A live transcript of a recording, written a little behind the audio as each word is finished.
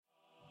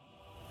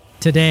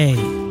Today,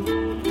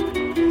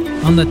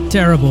 on The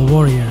Terrible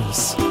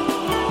Warriors,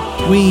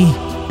 we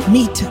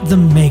meet the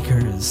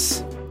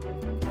makers.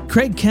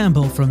 Craig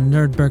Campbell from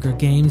Nerdburger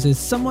Games is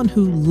someone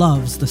who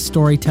loves the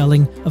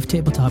storytelling of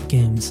tabletop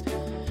games.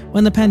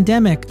 When the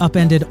pandemic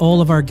upended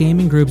all of our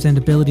gaming groups and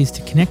abilities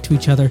to connect to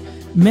each other,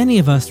 many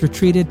of us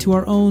retreated to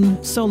our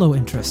own solo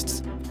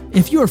interests.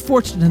 If you are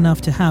fortunate enough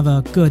to have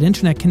a good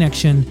internet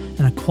connection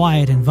and a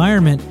quiet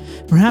environment,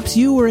 perhaps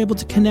you were able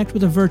to connect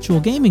with a virtual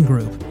gaming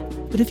group.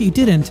 But if you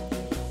didn't,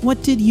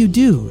 what did you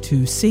do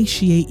to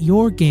satiate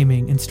your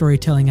gaming and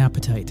storytelling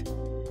appetite?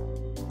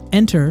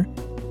 Enter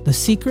The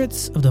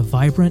Secrets of the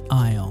Vibrant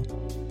Isle.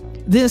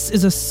 This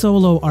is a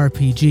solo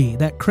RPG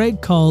that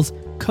Craig calls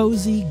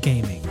cozy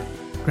gaming.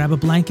 Grab a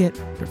blanket,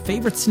 your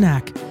favorite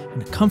snack,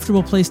 and a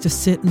comfortable place to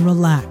sit and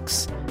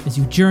relax as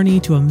you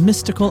journey to a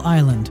mystical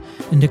island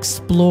and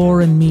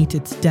explore and meet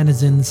its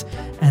denizens,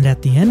 and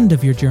at the end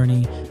of your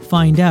journey,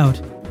 find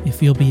out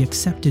if you'll be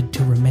accepted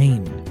to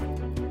remain.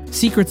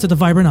 Secrets of the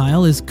Vibrant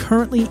Isle is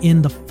currently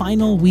in the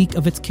final week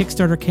of its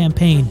Kickstarter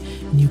campaign,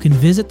 and you can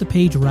visit the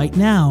page right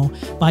now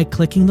by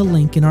clicking the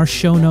link in our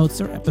show notes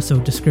or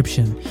episode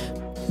description.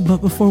 But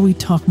before we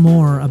talk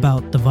more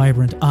about the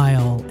Vibrant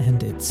Isle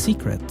and its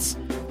secrets,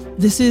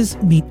 this is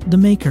Meet the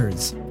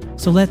Makers,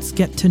 so let's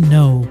get to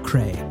know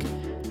Craig.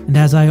 And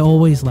as I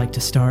always like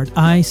to start,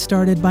 I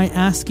started by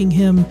asking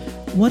him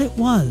what it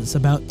was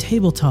about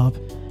tabletop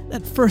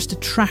that first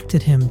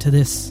attracted him to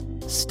this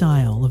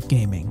style of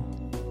gaming.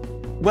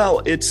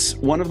 Well, it's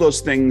one of those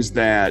things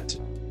that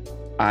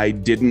I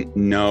didn't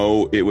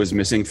know it was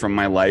missing from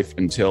my life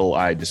until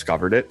I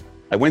discovered it.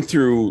 I went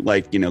through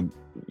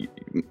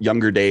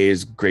younger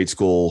days, grade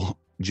school,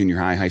 junior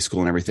high, high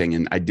school and everything.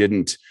 And I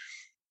didn't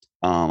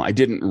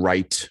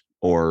write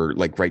or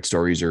write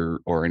stories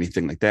or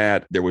anything like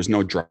that. There was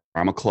no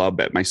drama club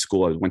at my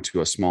school. I went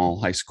to a small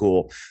high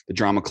school. The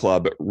drama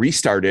club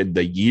restarted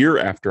the year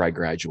after I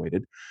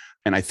graduated.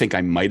 And I think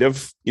I might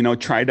have,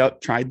 tried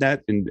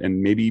that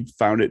and maybe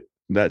found it,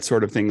 that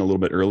sort of thing, a little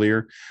bit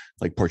earlier,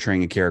 like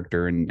portraying a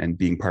character and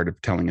being part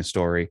of telling a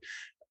story.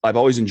 I've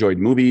always enjoyed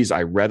movies.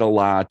 I read a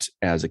lot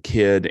as a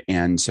kid.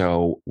 And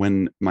so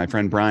when my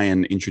friend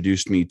Brian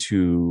introduced me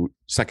to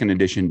second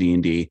edition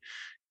D&D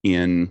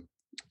in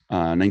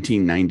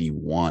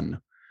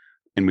 1991,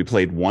 and we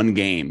played one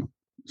game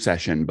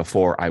session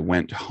before I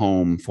went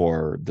home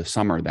for the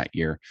summer that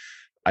year,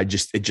 it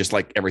just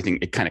like everything,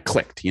 it kind of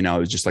clicked, it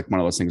was just like one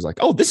of those things like,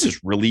 oh, this is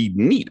really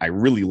neat. I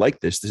really like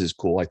this. This is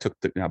cool.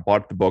 I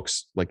bought the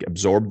books,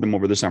 absorbed them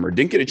over the summer,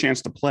 didn't get a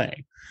chance to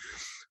play.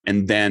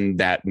 And then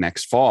that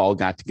next fall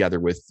got together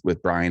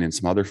with Brian and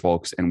some other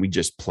folks, and we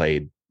just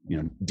played,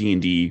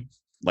 D&D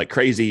like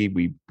crazy.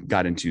 We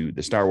got into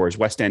the Star Wars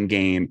West End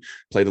game,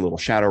 played a little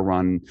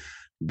Shadowrun,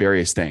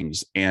 various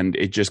things. And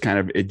it just kind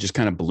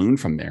of ballooned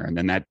from there. And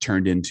then that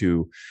turned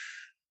into,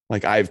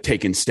 I've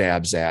taken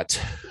stabs at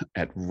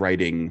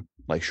writing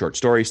short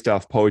story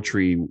stuff,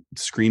 poetry,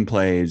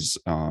 screenplays,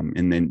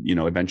 and then,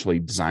 eventually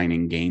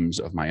designing games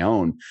of my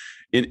own,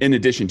 in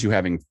addition to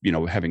having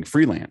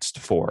freelanced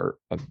for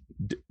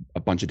a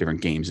bunch of different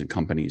games and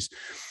companies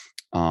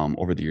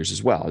over the years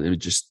as well. It was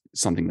just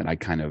something that I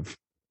kind of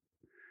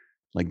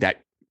that.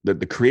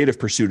 The creative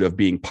pursuit of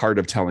being part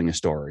of telling a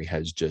story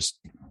has just,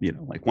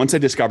 once I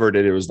discovered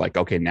it, it was like,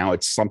 okay, now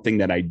it's something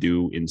that I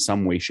do in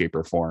some way, shape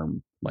or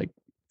form,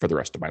 for the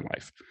rest of my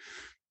life.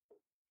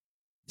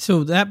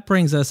 So that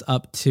brings us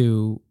up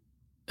to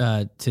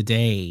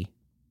today,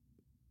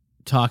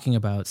 talking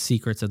about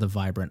Secrets of the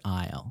Vibrant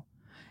Isle.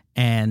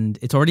 And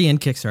it's already in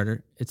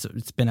Kickstarter.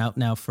 It's been out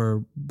now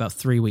for about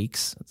 3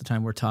 weeks at the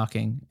time we're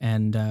talking,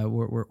 and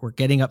we're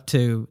getting up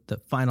to the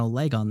final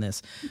leg on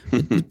this.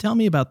 But tell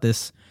me about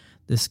this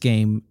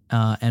game,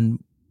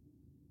 and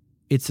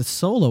it's a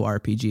solo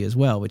RPG as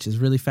well, which is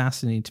really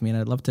fascinating to me, and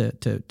I'd love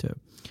to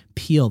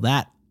peel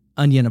that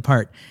onion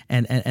apart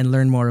and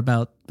learn more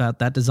about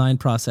that design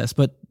process.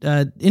 But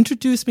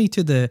introduce me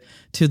to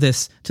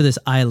this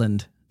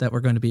island that we're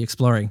going to be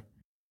exploring.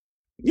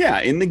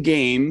 Yeah, in the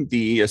game,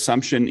 the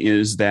assumption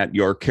is that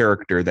your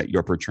character that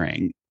you're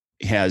portraying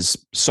has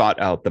sought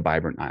out the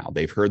Vibrant Isle.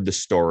 They've heard the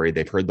story,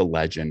 they've heard the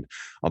legend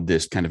of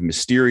this kind of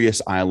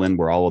mysterious island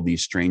where all of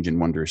these strange and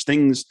wondrous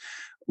things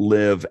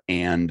live,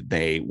 and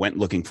they went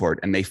looking for it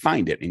and they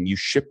find it, and you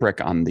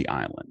shipwreck on the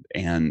island.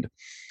 And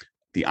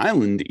the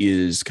island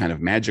is kind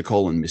of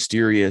magical and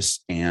mysterious,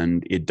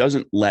 and it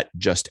doesn't let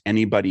just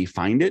anybody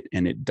find it,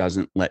 and it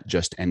doesn't let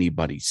just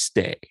anybody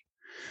stay.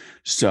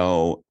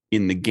 So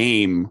in the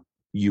game,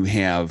 you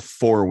have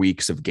 4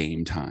 weeks of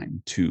game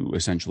time to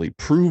essentially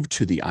prove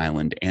to the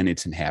island and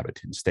its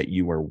inhabitants that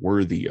you are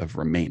worthy of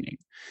remaining.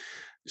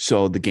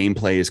 So the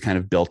gameplay is kind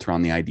of built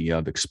around the idea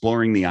of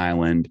exploring the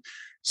island,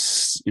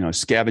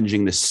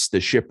 scavenging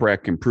the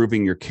shipwreck,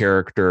 improving your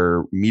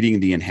character, meeting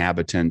the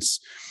inhabitants,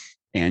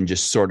 and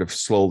just sort of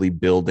slowly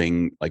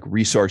building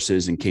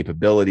resources and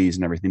capabilities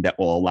and everything that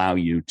will allow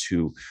you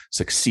to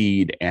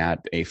succeed at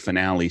a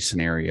finale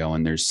scenario.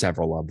 And there's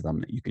several of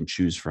them that you can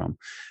choose from.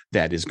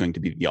 That is going to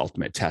be the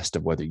ultimate test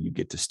of whether you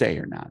get to stay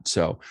or not.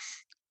 So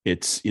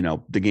it's,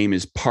 the game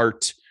is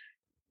part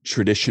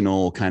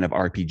traditional kind of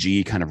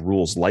RPG, kind of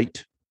rules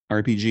light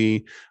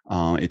RPG.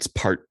 It's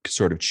part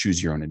sort of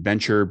choose your own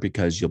adventure,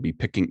 because you'll be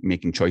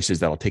making choices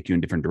that'll take you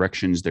in different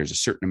directions. There's a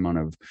certain amount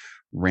of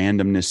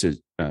randomness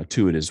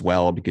to it as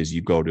well, because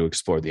you go to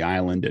explore the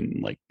island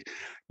and like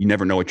you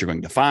never know what you're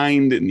going to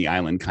find, and the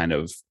island kind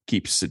of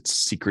keeps its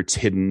secrets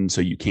hidden, so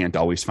you can't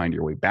always find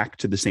your way back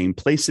to the same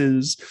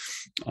places,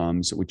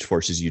 so which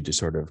forces you to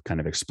sort of kind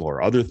of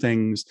explore other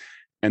things.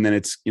 And then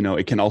it's,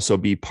 it can also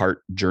be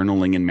part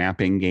journaling and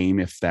mapping game.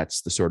 If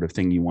that's the sort of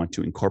thing you want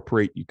to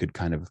incorporate, you could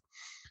kind of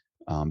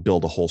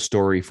build a whole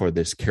story for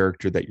this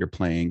character that you're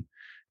playing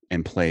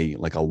and play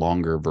like a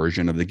longer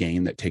version of the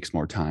game that takes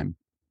more time.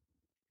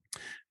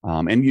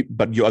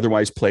 But you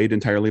otherwise played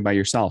entirely by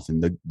yourself.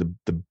 And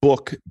the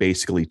book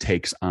basically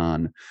takes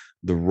on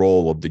the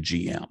role of the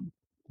GM.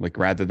 Like,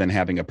 rather than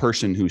having a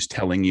person who's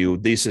telling you,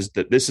 this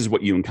is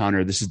what you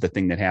encounter, this is the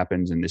thing that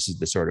happens, and this is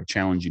the sort of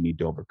challenge you need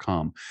to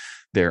overcome,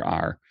 there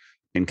are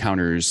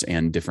encounters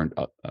and different,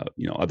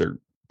 other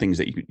things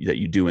that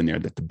you do in there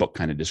that the book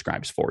kind of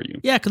describes for you.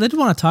 Yeah, because I did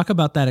want to talk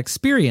about that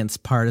experience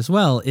part as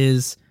well.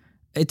 It's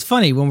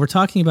funny when we're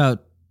talking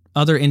about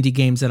other indie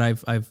games that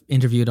I've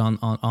interviewed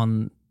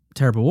on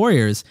Terrible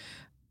Warriors,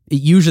 it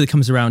usually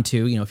comes around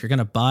to, if you're going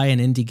to buy an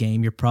indie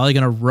game, you're probably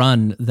going to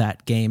run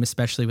that game,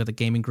 especially with a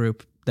gaming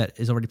group that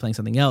is already playing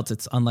something else.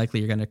 It's unlikely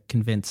you're going to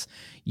convince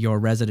your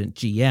resident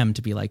GM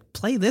to be like,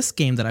 play this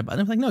game that I bought.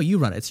 And I'm like, no, you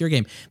run it. It's your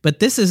game. But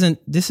this is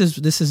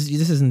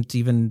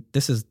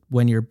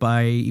when you've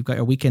got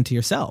a weekend to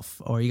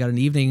yourself, or you got an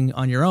evening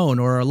on your own,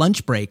 or a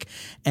lunch break,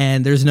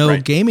 and there's no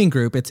gaming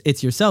group.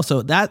 It's yourself.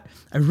 So that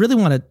I really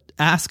want to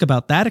ask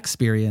about that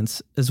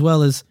experience, as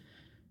well as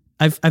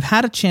I've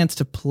had a chance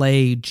to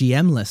play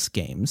GM-less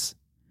games.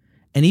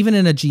 And even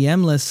in a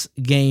GM-less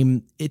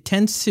game, it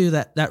tends to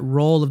that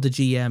role of the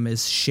GM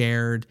is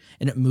shared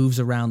and it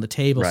moves around the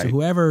table. Right. So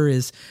whoever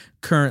is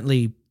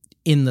currently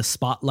in the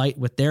spotlight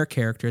with their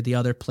character, the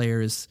other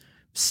players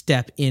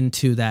step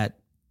into that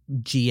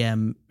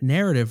GM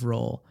narrative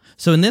role.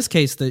 So in this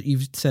case,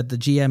 you've said the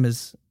GM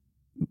is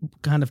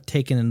kind of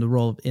taken in the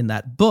role in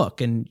that book,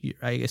 and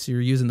I guess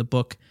you're using the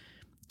book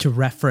to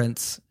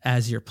reference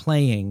as you're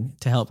playing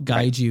to help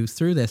guide you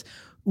through this.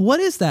 What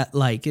is that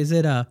like? Is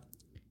it a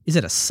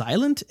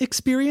silent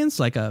experience,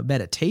 like a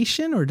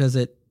meditation, or does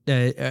it?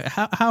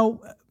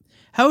 How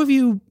have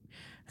you?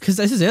 Because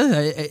this is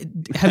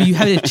have you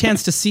had a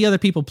chance to see other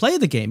people play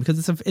the game?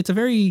 Because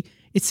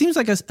it seems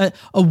like a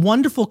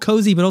wonderful,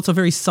 cozy, but also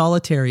very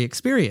solitary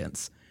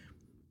experience.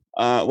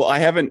 Well, I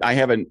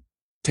haven't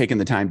taken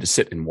the time to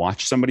sit and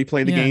watch somebody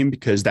play the game,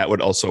 because that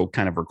would also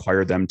kind of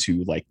require them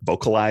to like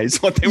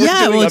vocalize what they were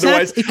doing. Well,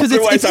 otherwise, because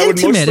it's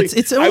intimate.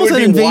 It's almost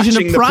an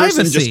invasion of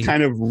privacy. Just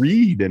kind of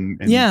read and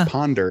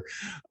ponder.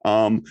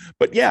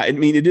 But yeah, I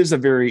mean, it is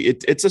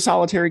it's a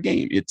solitary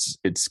game.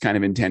 It's kind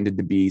of intended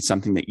to be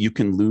something that you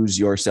can lose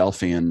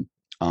yourself in.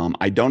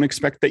 I don't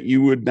expect that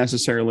you would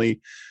necessarily,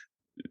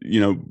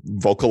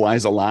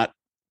 vocalize a lot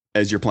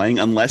as you're playing,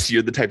 unless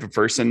you're the type of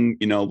person,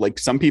 like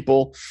some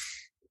people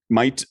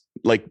might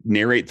like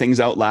narrate things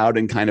out loud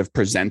and kind of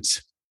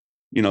present,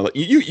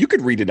 you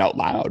could read it out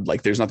loud.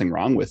 Like there's nothing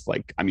wrong with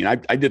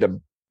I did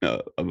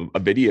a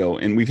video,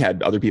 and we've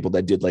had other people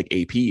that did like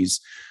APs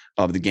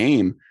of the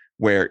game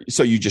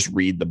so you just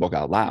read the book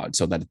out loud,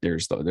 so that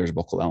there's a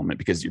vocal element,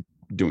 because you're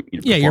doing,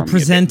 you're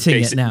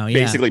presenting it now,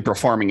 basically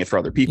performing it for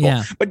other people.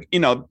 Yeah. But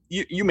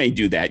you may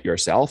do that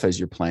yourself as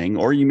you're playing,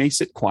 or you may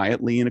sit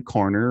quietly in a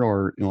corner,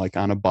 or like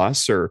on a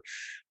bus or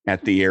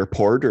at the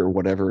airport or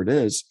whatever it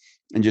is,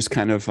 and just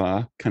kind of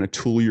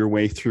tool your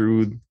way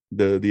through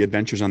the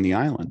adventures on the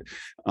island.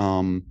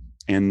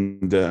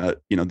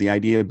 The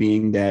idea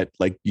being that,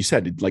 like you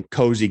said, like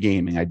cozy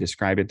gaming, I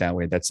describe it that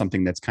way. That's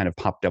something that's kind of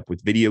popped up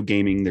with video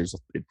gaming. There's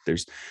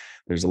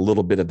a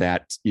little bit of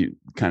that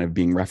kind of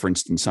being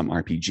referenced in some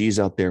RPGs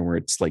out there, where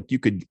it's like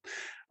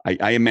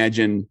I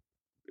imagine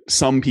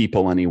some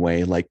people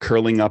anyway, like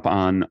curling up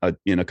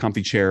in a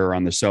comfy chair or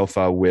on the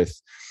sofa with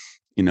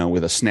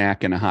a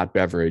snack and a hot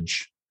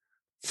beverage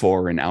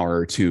for an hour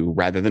or two,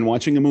 rather than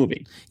watching a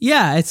movie.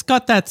 Yeah, it's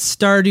got that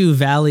Stardew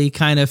Valley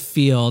kind of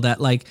feel, that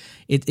like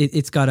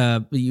it's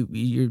got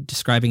you're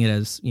describing it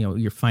as,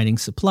 you're finding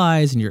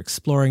supplies and you're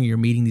exploring, you're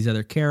meeting these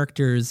other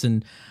characters,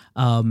 and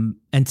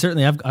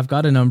certainly I've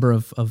got a number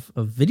of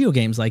video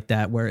games like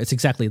that, where it's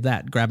exactly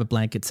that. Grab a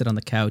blanket, sit on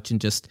the couch, and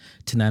just,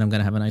 tonight I'm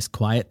going to have a nice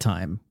quiet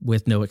time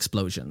with no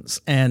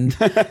explosions. And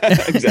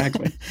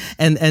exactly.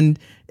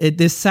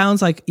 This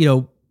sounds like,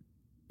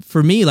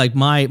 for me, like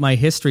my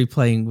history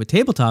playing with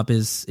tabletop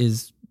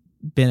is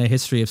been a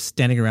history of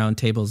standing around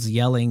tables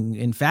yelling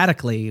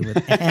emphatically with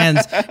hands.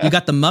 You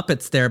got the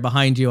Muppets there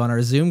behind you on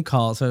our Zoom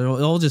call, so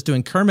we're all just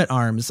doing Kermit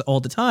arms all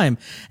the time.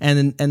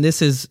 And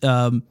this is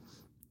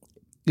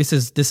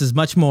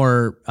much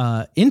more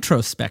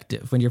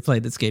introspective when you're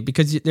playing this game,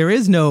 because there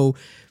is no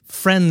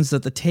friends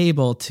at the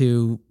table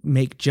to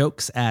make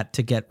jokes at,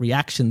 to get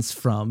reactions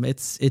from.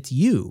 It's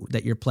you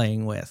that you're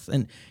playing with.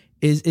 And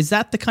is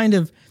that the kind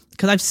of,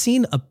 because I've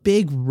seen a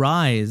big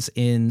rise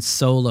in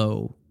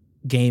solo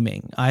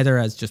gaming, either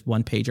as just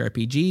one-page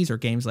RPGs or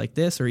games like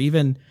this, or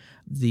even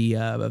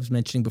I was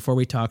mentioning before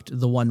we talked,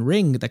 the One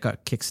Ring that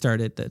got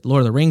kickstarted, the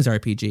Lord of the Rings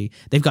RPG.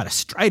 They've got a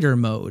Strider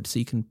mode, so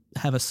you can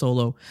have a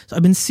solo. So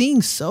I've been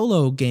seeing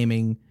solo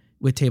gaming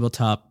with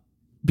tabletop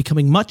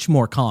becoming much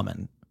more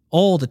common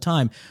all the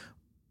time.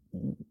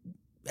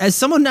 As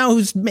someone now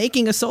who's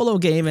making a solo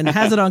game and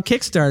has it on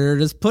Kickstarter,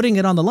 just putting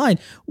it on the line,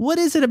 what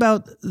is it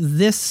about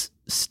this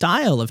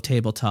style of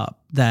tabletop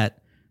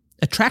that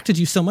attracted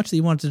you so much that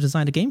you wanted to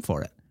design a game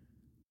for it?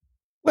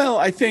 Well,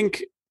 I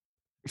think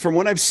from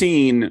what I've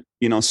seen,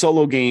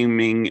 solo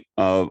gaming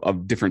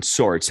of different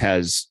sorts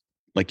has,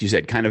 like you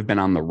said, kind of been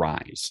on the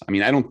rise. I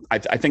mean, I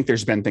think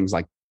there's been things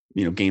like,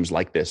 games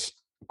like this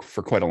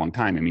for quite a long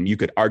time. I mean, you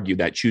could argue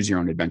that choose your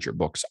own adventure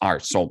books are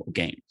solo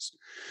games.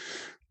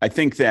 I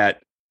think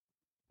that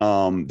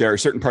there are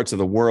certain parts of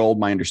the world,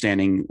 my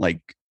understanding,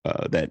 like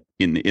that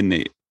in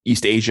the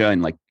East Asia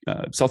and like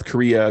South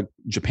Korea,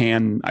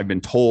 Japan, I've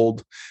been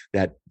told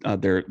that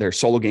their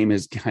solo game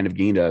has kind of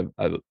gained a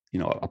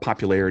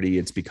popularity.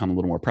 It's become a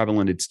little more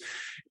prevalent. It's,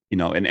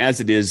 and as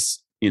it is,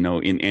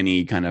 in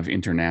any kind of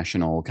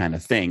international kind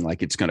of thing,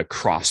 like it's going to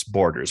cross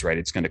borders, right?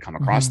 It's going to come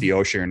across the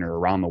ocean or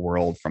around the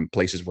world from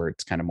places where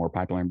it's kind of more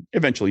popular. And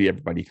eventually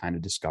everybody kind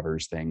of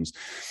discovers things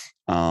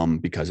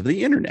because of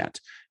the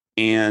internet.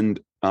 And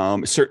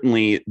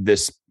certainly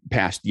this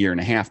past year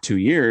and a half, 2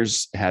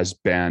 years has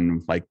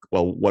been like,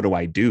 well, what do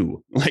I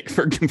do? Like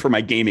for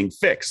my gaming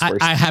fix?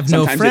 I have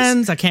no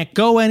friends. I can't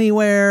go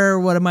anywhere.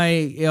 What am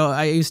I?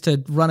 I used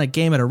to run a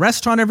game at a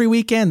restaurant every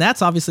weekend.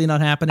 That's obviously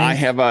not happening. I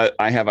have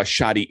a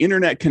shoddy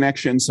internet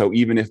connection. So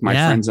even if my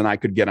friends and I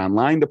could get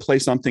online to play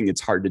something,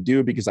 it's hard to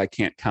do because I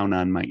can't count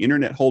on my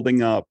internet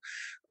holding up.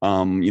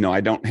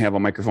 I don't have a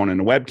microphone and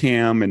a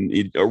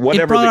webcam or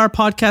whatever. It brought our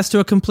podcast to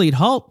a complete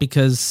halt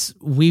because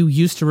we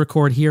used to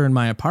record here in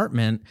my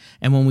apartment.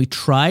 And when we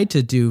tried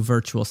to do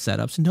virtual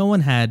setups, no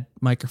one had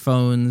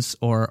microphones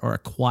or a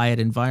quiet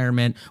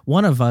environment.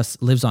 One of us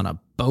lives on a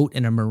boat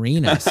in a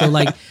marina. So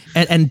like,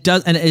 and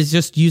is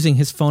just using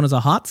his phone as a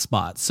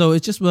hotspot. So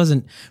it just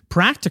wasn't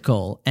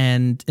practical.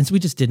 And so we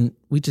just didn't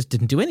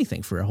do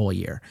anything for a whole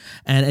year.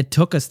 And it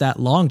took us that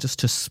long just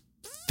to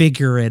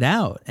figure it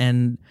out.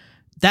 And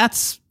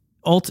that's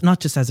not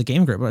just as a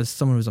game group, but as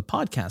someone who's a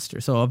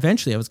podcaster. So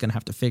eventually I was going to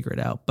have to figure it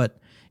out. But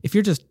if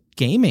you're just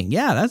gaming,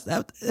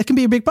 that can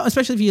be a big problem,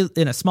 especially if you're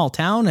in a small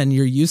town and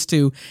you're used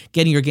to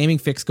getting your gaming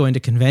fix, going to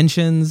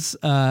conventions,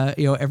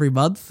 every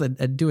month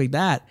and doing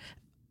that.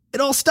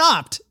 It all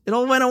stopped. It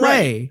all went away.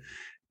 Right.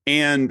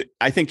 And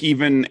I think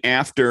even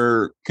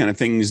after kind of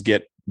things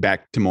get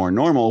back to more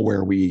normal,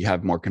 where we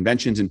have more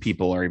conventions and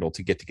people are able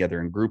to get together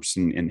in groups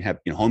and have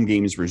home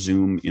games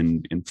resume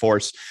in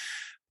force,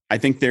 I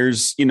think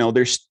there's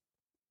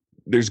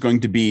going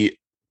to be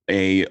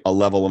a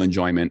level of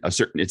enjoyment,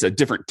 it's a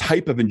different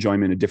type of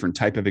enjoyment, a different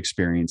type of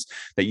experience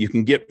that you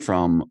can get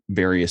from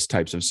various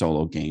types of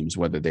solo games,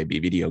 whether they be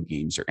video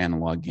games or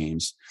analog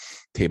games,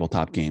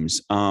 tabletop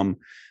games,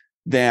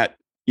 that,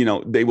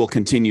 they will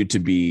continue to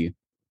be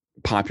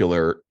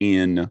popular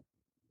in,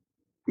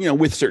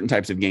 with certain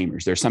types of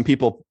gamers. There's some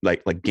people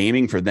like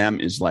gaming for them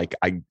is like,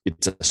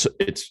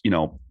 it's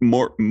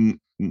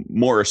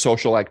more a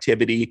social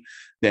activity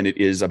than it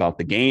is about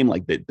the game.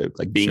 Like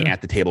like being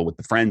at the table with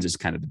the friends is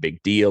kind of the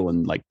big deal.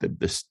 And like the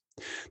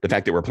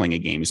fact that we're playing a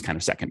game is kind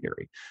of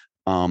secondary.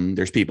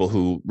 There's people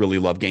who really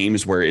love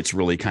games where it's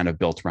really kind of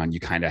built around, you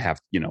kind of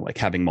have, like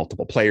having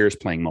multiple players,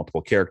 playing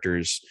multiple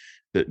characters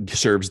that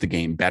serves the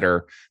game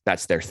better.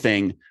 That's their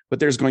thing. But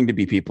there's going to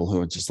be people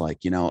who are just like,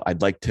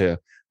 I'd like to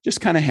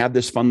just kind of have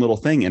this fun little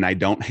thing. And I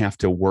don't have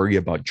to worry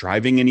about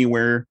driving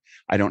anywhere.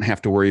 I don't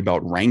have to worry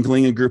about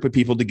wrangling a group of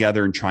people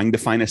together and trying to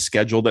find a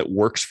schedule that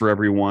works for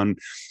everyone.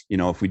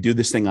 If we do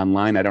this thing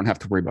online, I don't have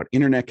to worry about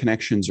internet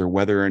connections or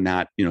whether or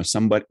not,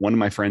 one of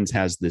my friends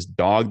has this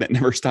dog that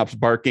never stops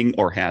barking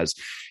or has,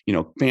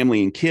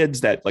 family and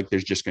kids that like,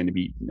 there's just going to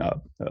be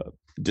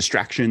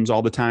distractions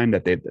all the time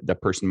that the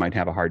person might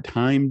have a hard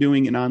time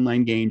doing an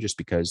online game just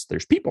because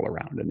there's people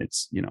around and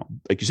it's,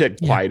 like you said,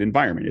 quiet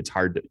environment. It's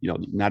hard to,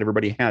 not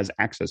everybody has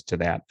access to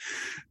that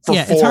for 4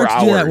 hours. It's hard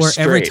to do that where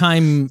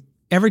straight.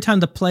 Every time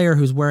the player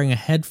who's wearing a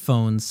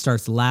headphone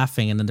starts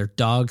laughing and then their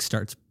dog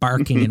starts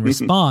barking in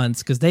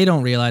response because they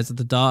don't realize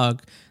that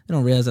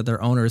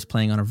their owner is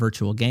playing on a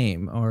virtual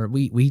game. Or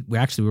we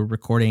actually were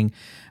recording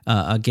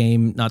a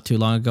game not too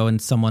long ago and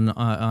someone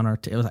on our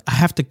was like, I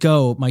have to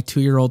go. My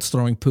 2-year-old's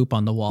throwing poop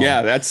on the wall.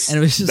 Yeah, and it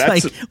was just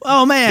like,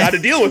 oh man, got to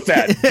deal with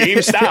that.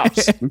 Game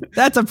stops.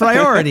 That's a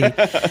priority.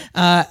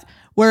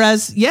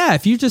 Whereas,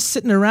 if you're just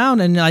sitting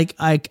around and like,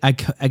 I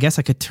guess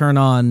I could turn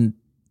on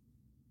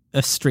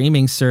a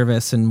streaming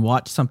service and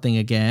watch something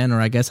again, or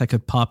I guess I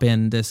could pop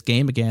in this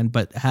game again,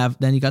 but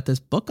then you got this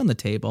book on the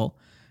table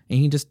and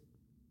you can just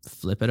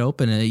flip it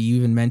open. And you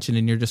even mentioned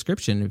in your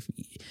description, if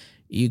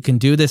you can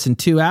do this in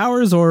 2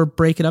 hours or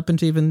break it up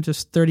into even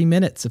just 30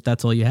 minutes, if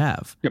that's all you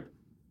have. Yep,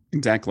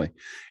 exactly.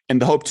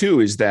 And the hope too,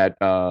 is that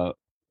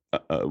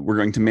we're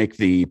going to make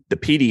the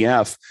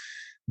PDF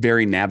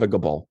very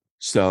navigable.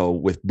 So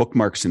with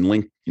bookmarks and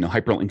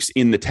hyperlinks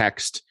in the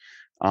text,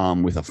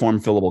 with a form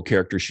fillable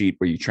character sheet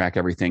where you track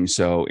everything.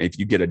 So if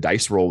you get a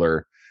dice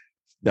roller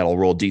that'll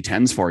roll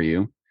D10s for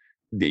you,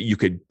 you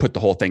could put the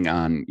whole thing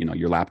on,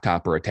 your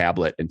laptop or a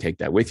tablet and take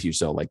that with you.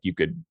 So like you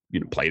could,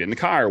 play it in the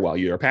car while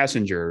you're a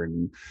passenger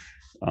and,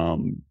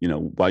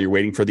 while you're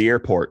waiting for the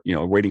airport,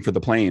 waiting for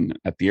the plane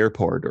at the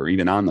airport or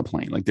even on the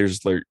plane. Like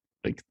there's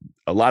like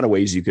a lot of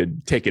ways you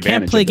could take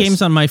advantage. Can't play of this.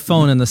 games on my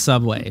phone in the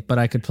subway, but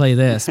I could play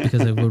this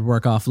because it would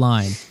work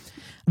offline.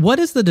 What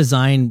is the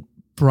design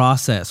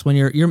process when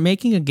you're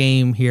making a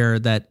game here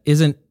that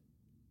isn't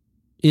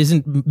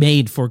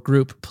made for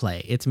group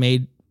play? It's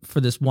made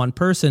for this one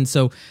person.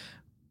 So,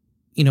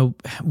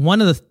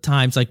 one of the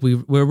times, like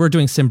we're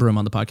doing Symbaroum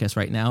on the podcast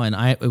right now, and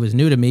it was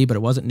new to me, but it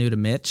wasn't new to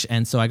Mitch,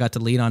 and so I got to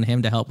lean on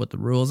him to help with the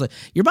rules.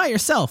 You're by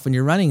yourself when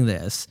you're running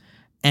this,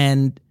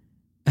 and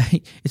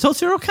it's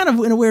also kind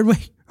of in a weird way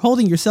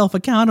holding yourself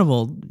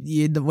accountable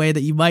in the way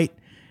that you might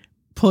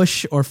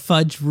push or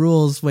fudge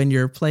rules when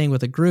you're playing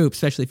with a group,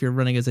 especially if you're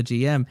running as a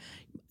GM.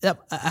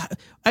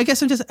 I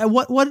guess I'm just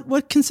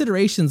what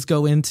considerations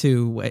go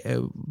into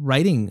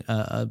writing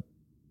a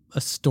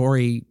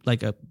story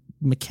like a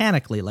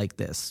mechanically like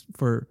this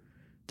for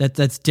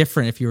that's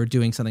different if you were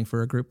doing something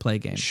for a group play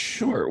game.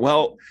 Sure.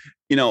 Well,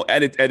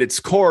 at its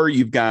core,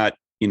 you've got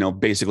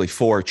basically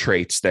 4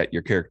 traits that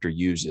your character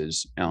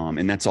uses,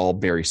 and that's all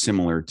very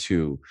similar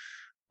to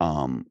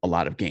a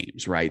lot of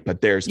games, right?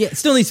 But it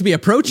still needs to be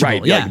approachable,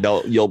 right? Yeah,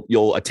 like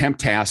you'll attempt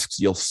tasks,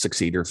 you'll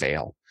succeed or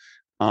fail.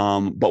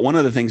 But one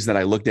of the things that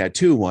I looked at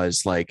too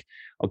was like,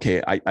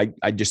 okay,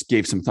 I just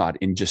gave some thought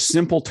in just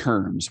simple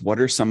terms. What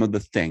are some of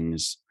the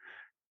things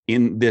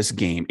in this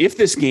game? If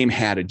this game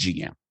had a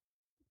GM,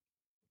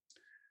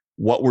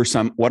 what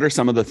are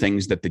some of the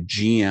things that the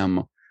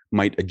GM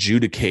might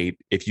adjudicate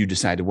if you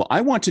decided, well,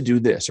 I want to do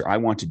this or I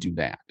want to do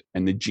that,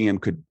 and the GM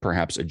could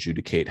perhaps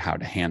adjudicate how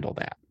to handle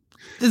that.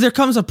 There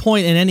comes a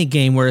point in any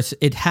game where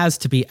it has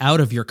to be out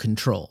of your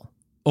control,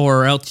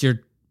 or else you're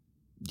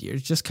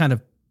just kind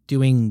of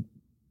doing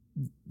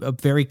a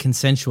very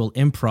consensual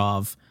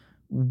improv,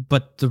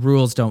 but the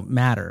rules don't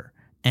matter.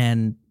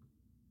 And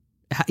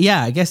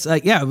yeah, I guess,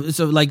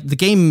 so like the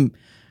game,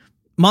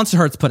 Monster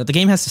Hearts put it, the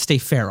game has to stay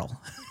feral.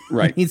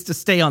 Right. It needs to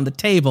stay on the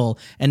table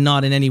and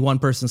not in any one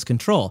person's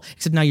control,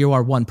 except now you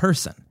are one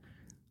person.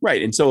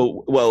 Right. And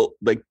so, well,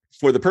 like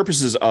for the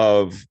purposes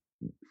of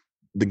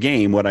the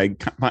game, what I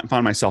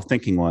found myself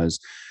thinking was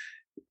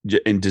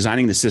in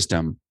designing the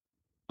system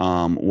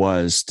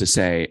was to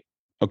say,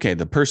 okay,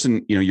 the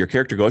person, your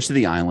character goes to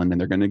the island and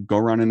they're going to go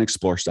around and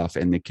explore stuff,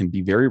 and it can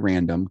be very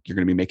random. You're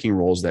going to be making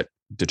rolls that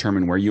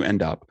determine where you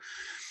end up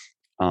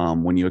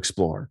when you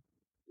explore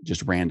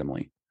just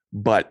randomly.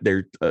 But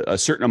there, a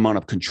certain amount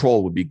of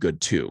control would be good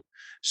too.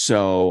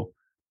 So,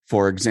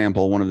 for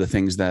example, one of the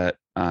things that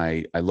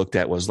I looked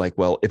at was like,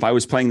 well, if I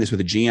was playing this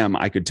with a GM,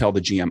 I could tell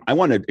the GM, I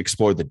want to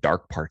explore the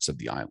dark parts of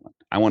the island.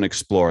 I want to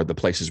explore the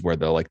places where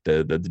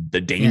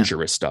the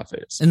dangerous stuff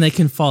is. And they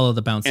can follow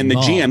the bouncing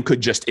ball. And the GM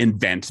could just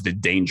invent the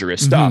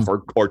dangerous stuff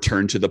or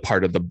turn to the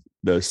part of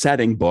the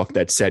setting book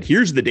that said,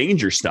 here's the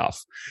danger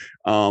stuff.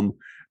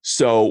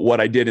 So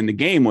what I did in the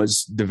game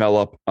was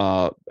develop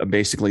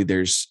basically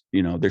there's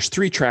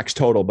 3 tracks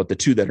total, but the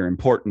 2 that are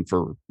important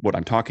for what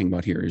I'm talking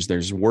about here is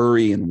there's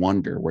worry and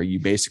wonder, where you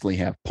basically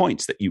have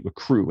points that you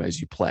accrue as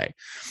you play.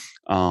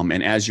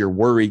 And as your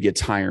worry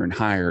gets higher and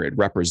higher, it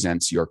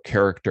represents your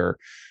character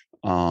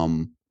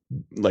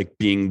like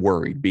being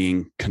worried,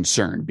 being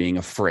concerned, being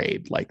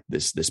afraid, like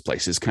this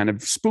place is kind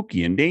of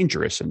spooky and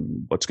dangerous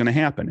and what's going to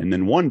happen. And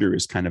then wonder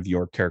is kind of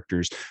your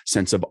character's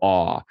sense of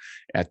awe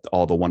at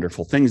all the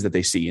wonderful things that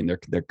they see, and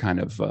their kind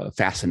of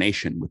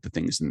fascination with the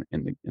things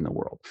in the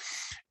world.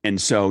 And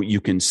so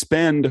you can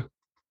spend,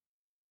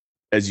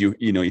 as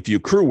if you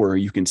accrue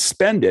worry, you can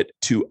spend it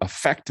to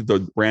affect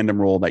the random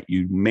roll that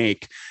you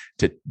make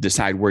to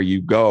decide where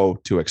you go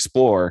to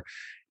explore.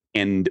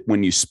 And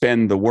when you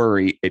spend the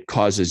worry, it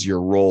causes your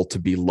roll to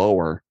be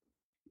lower.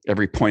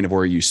 Every point of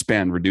worry you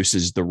spend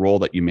reduces the roll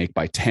that you make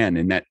by 10.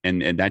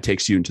 And that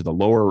takes you into the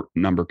lower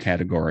number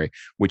category,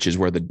 which is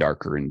where the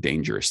darker and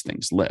dangerous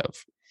things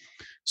live.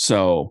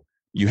 So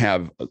you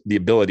have the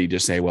ability to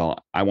say, well,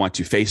 I want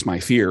to face my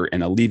fear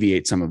and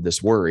alleviate some of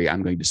this worry.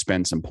 I'm going to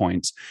spend some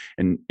points.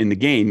 And in the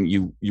game,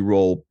 you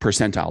roll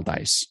percentile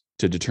dice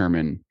to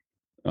determine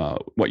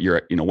what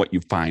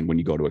you find when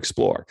you go to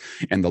explore.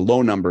 And the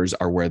low numbers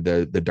are where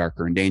the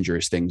darker and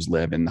dangerous things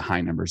live, and the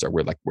high numbers are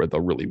where the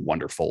really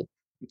wonderful,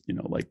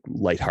 like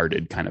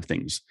lighthearted kind of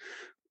things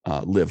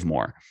live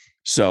more.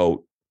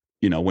 So,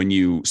 when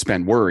you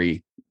spend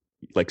worry,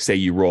 like say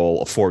you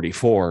roll a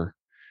 44,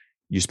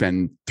 you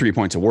spend 3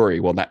 points of worry.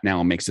 Well, that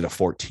now makes it a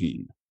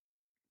 14.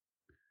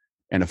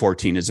 And a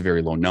 14 is a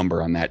very low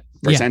number on that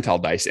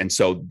percentile dice. And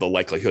so the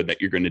likelihood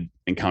that you're going to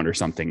encounter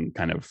something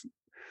kind of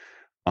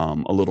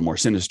a little more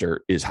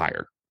sinister is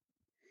higher.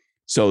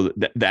 So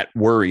that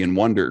worry and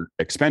wonder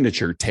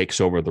expenditure takes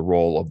over the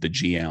role of the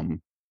GM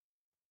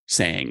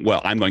saying,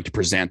 well, I'm going to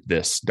present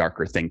this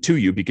darker thing to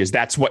you because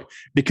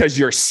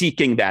you're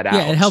seeking that out.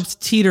 Yeah, it helps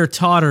teeter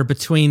totter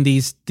between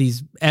these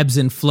ebbs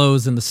and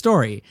flows in the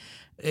story.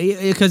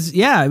 Because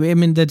I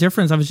mean, the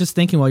difference, I was just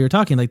thinking while you're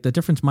talking, like the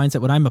difference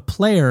mindset, when I'm a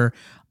player,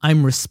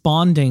 I'm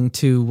responding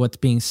to what's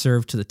being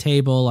served to the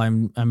table.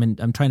 I'm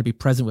trying to be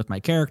present with my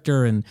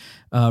character and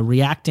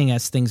reacting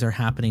as things are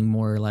happening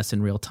more or less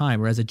in real time.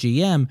 Whereas a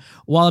GM,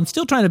 while I'm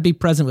still trying to be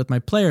present with my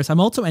players, I'm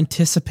also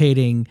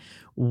anticipating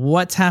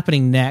what's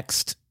happening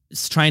next,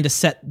 trying to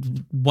set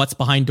what's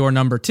behind door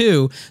number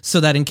 2, so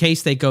that in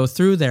case they go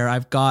through there,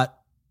 I've got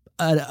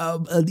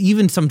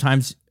even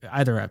sometimes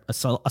either a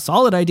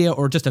solid idea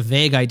or just a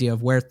vague idea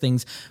of where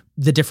things,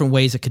 the different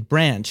ways it could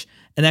branch.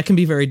 And that can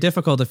be very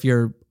difficult if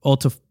you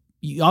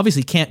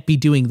obviously can't be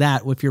doing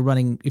that if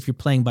you're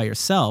playing by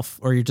yourself,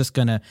 or you're just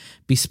going to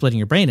be splitting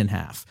your brain in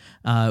half.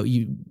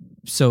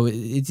 So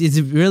it's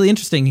really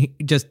interesting.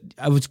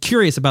 I was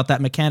curious about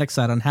that mechanic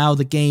side on how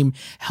the game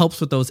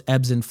helps with those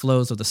ebbs and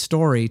flows of the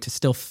story to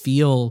still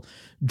feel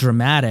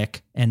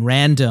dramatic and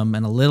random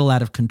and a little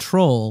out of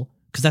control.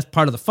 Because that's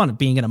part of the fun of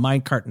being in a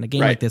minecart in a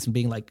game like this and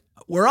being like,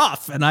 we're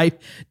off, and I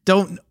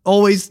don't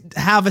always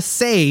have a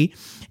say,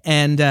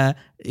 and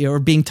or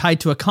being tied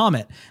to a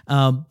comet,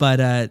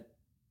 but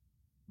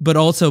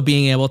also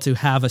being able to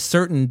have a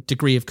certain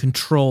degree of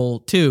control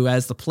too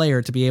as the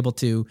player, to be able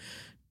to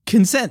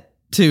consent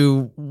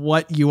to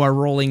what you are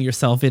rolling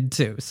yourself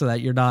into, so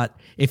that you're not,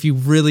 if you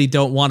really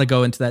don't want to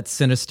go into that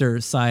sinister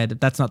side,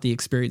 that's not the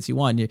experience you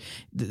want.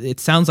 It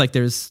sounds like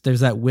there's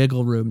that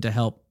wiggle room to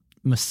help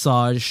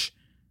massage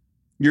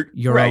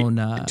your right. own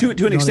to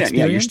an extent.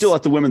 Yeah, you're still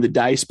at the whim of the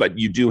dice, but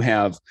you do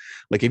have,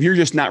 like, if you're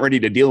just not ready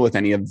to deal with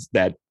any of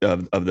that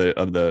of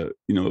the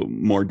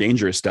more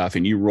dangerous stuff,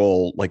 and you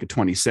roll like a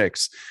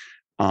 26,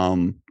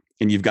 and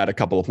you've got a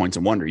couple of points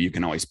of wonder, you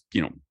can always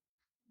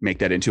make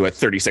that into a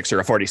 36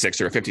 or a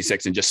 46 or a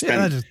 56 and just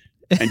spend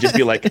and just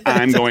be like,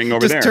 I'm going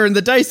over just there. Turn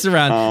the dice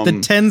around. The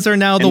 10s are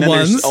now the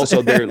ones.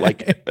 Also, they're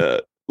like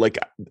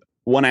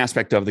one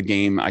aspect of the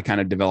game, I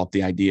kind of developed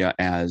the idea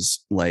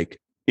as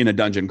like in a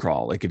dungeon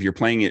crawl. Like if you're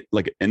playing it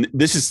like, and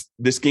this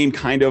game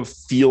kind of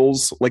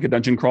feels like a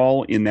dungeon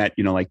crawl in that,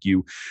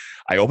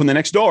 I open the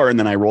next door and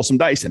then I roll some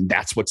dice and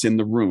that's what's in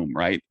the room.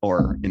 Right.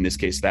 Or in this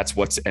case, that's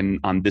what's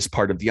on this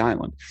part of the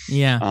island.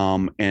 Yeah.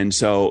 And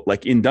so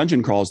like in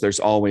dungeon crawls, there's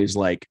always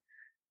like,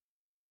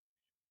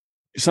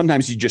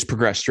 sometimes you just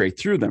progress straight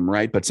through them,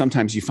 right? But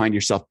sometimes you find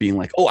yourself being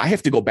like, oh, I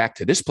have to go back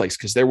to this place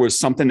because there was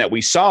something that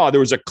we saw. There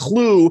was a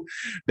clue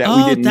that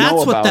we didn't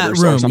know about, that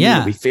or room. something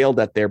that we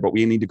failed at there, but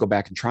we need to go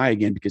back and try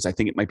again because I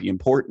think it might be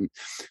important.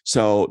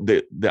 So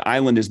the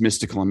island is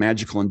mystical and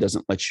magical and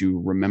doesn't let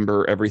you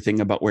remember everything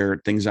about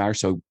where things are.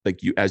 So like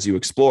as you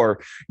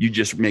explore, you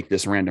just make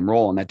this random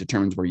roll and that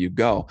determines where you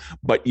go.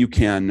 But you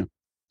can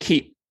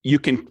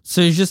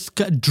so you're just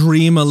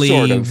dreamily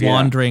sort of,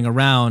 wandering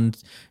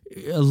around,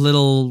 a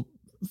little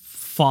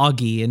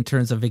foggy in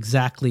terms of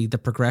exactly the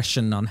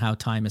progression on how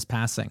time is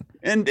passing.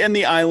 And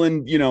the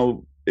island,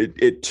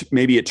 it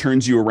maybe it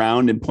turns you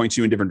around and points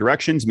you in different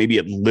directions. Maybe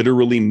it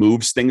literally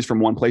moves things from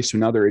one place to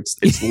another. It's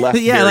left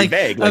very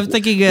vague. I'm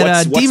thinking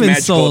at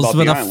Demon's Souls,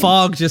 where the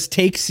fog just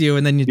takes you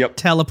and then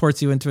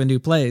teleports you into a new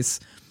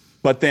place.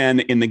 But then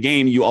in the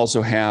game, you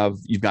also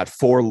you've got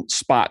 4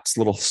 spots,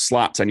 little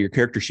slots on your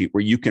character sheet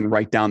where you can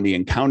write down the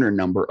encounter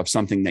number of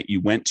something that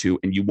you went to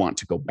and you want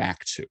to go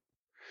back to.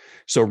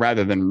 So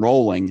rather than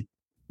rolling,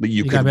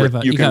 you can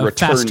return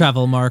fast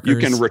travel markers. You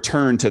can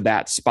return to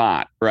that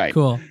spot, right?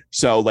 Cool.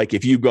 So, like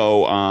if you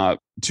go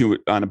to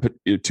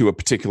a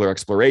particular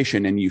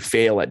exploration and you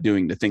fail at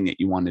doing the thing that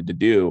you wanted to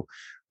do,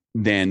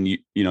 then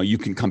you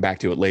can come back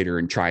to it later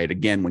and try it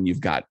again when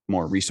you've got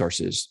more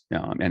resources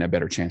and a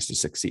better chance to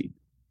succeed.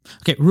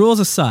 Okay,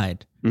 rules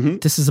aside,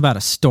 This is about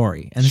a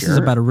story, and this is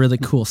about a really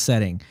cool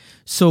setting.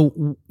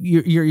 So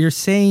you're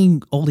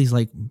saying all these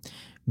like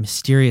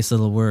mysterious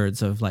little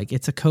words of like,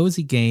 it's a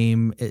cozy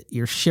game,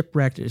 you're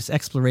shipwrecked, there's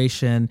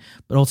exploration,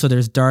 but also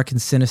there's dark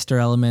and sinister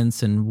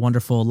elements and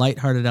wonderful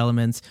lighthearted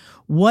elements.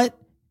 What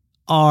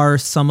are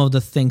some of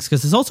the things,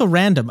 because it's also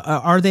random,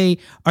 are there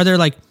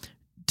like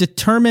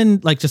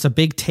determined, like just a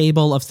big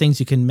table of things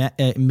you can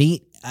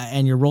meet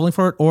and you're rolling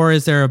for it, or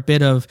is there a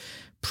bit of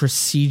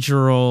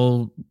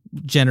procedural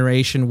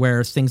generation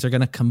where things are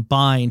going to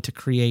combine to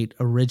create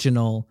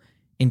original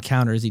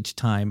encounters each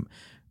time?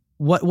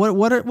 What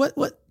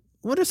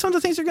are some of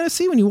the things you're going to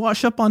see when you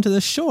wash up onto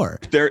the shore?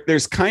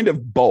 There's kind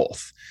of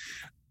both.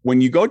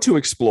 When you go to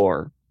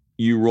explore,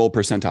 you roll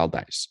percentile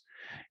dice.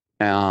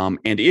 And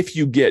if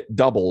you get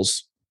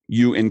doubles,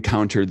 you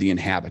encounter the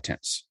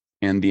inhabitants.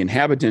 And the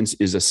inhabitants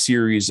is a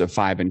series of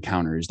 5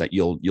 encounters that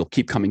you'll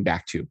keep coming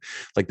back to.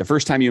 Like the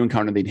first time you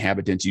encounter the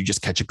inhabitants, you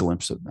just catch a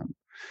glimpse of them.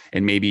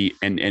 And maybe,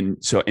 and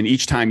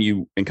each time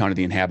you encounter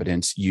the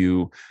inhabitants,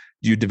 you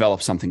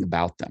develop something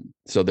about them.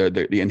 So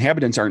the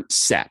inhabitants aren't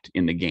set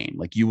in the game.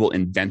 Like you will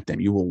invent them,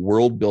 you will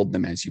world build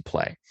them as you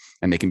play,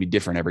 and they can be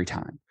different every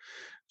time.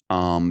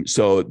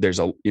 So there's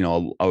a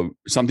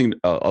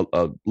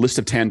list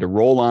of 10 to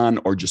roll on,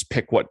 or just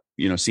pick what,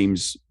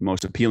 seems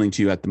most appealing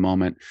to you at the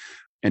moment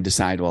and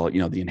decide, well,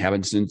 the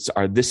inhabitants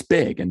are this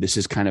big, and this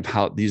is kind of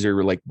how these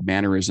are like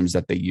mannerisms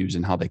that they use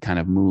and how they kind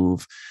of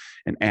move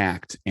and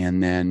act.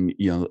 And then,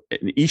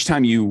 each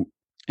time you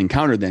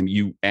encounter, then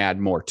you add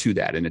more to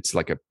that, and it's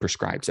like a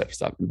prescribed set of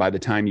stuff. And by the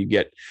time you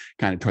get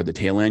kind of toward the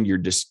tail end, you're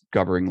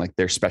discovering like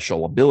their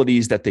special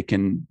abilities that they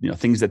can,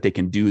 things that they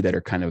can do that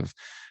are kind of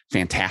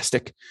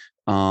fantastic.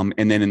 And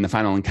then in the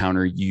final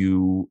encounter,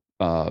 you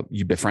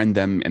befriend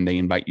them, and they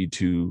invite you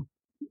to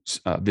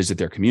visit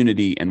their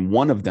community, and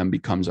one of them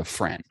becomes a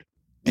friend.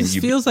 This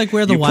feels like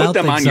where the wild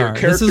things are. You put them on your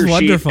character this is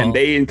wonderful. sheet, and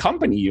they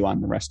accompany you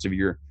on the rest of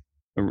your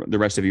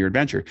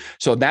adventure.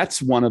 So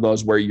that's one of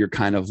those where you're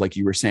kind of, like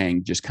you were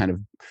saying, just kind of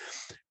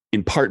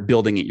in part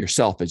building it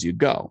yourself as you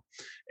go.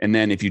 And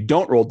then if you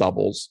don't roll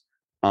doubles,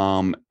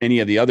 any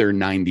of the other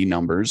 90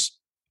 numbers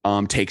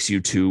takes you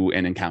to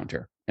an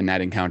encounter. And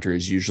that encounter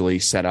is usually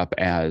set up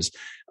as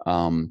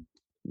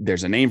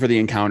there's a name for the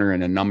encounter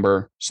and a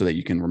number so that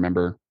you can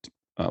remember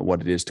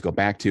what it is to go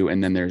back to.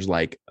 And then there's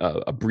like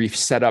a brief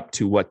setup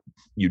to what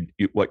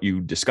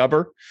you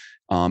discover.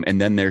 And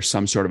then there's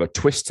some sort of a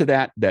twist to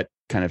that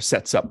kind of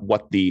sets up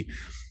what the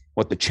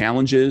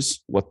challenge is,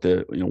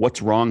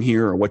 what's wrong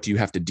here, or what do you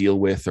have to deal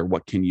with, or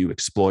what can you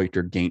exploit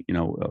or gain,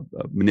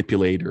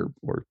 manipulate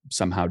or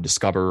somehow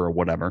discover or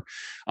whatever.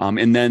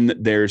 And then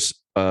there's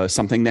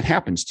something that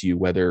happens to you,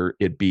 whether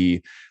it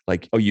be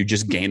like, oh, you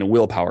just gain a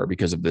willpower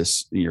because of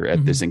this, you're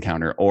at this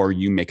encounter, or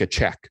you make a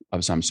check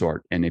of some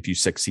sort. And if you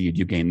succeed,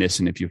 you gain this.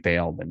 And if you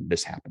fail, then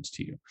this happens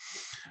to you.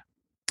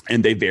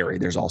 And they vary.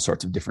 There's all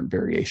sorts of different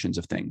variations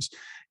of things.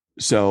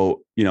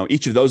 So,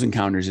 each of those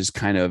encounters is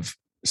kind of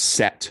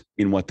set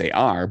in what they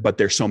are, but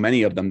there's so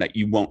many of them that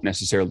you won't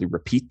necessarily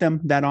repeat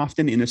them that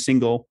often in a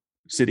single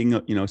sitting,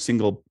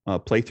 single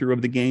playthrough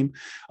of the game,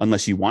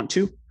 unless you want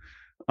to.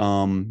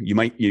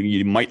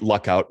 You might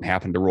luck out and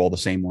happen to roll the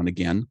same one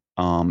again.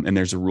 And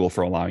there's a rule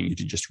for allowing you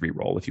to just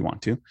re-roll if you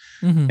want to.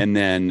 And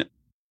then,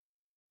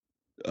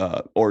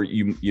 or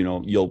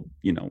you'll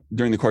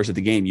during the course of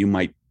the game, you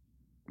might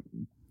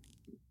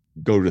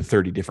go to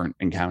 30 different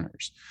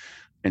encounters,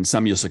 and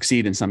some you'll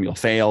succeed and some you'll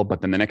fail.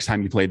 But then the next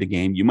time you play the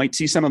game, you might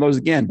see some of those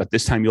again, but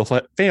this time you'll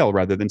fail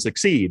rather than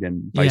succeed,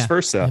 and vice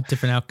versa.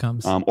 Different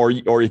outcomes. Or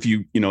if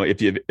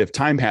if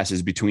time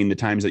passes between the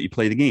times that you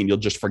play the game, you'll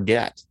just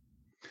forget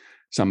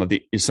some of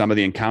the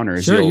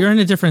encounters. Sure, you're in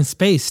a different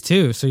space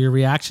too, so your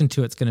reaction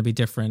to it's going to be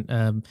different.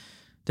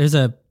 There's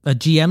a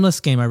GM-less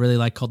game I really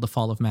like called The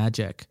Fall of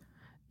Magic,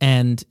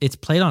 and it's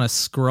played on a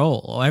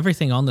scroll.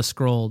 Everything on the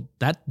scroll,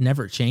 that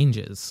never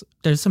changes.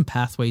 There's some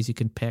pathways you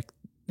can pick,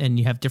 and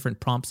you have different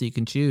prompts that you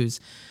can choose.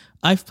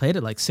 I've played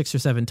it like 6 or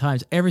 7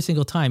 times. Every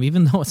single time,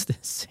 even though it's the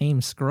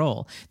same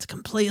scroll, it's a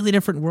completely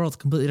different world,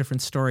 completely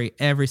different story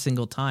every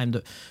single time.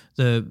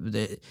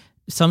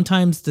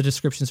 Sometimes the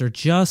descriptions are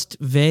just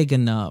vague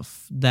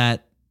enough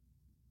that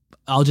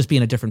I'll just be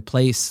in a different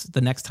place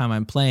the next time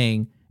I'm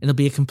playing, and it'll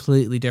be a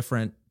completely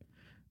different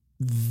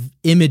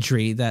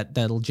imagery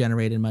that'll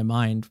generate in my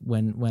mind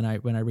when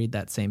I read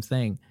that same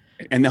thing.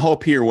 And the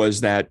hope here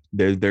was that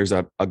there's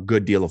a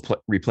good deal of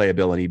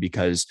replayability,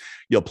 because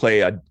you'll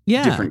play a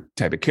different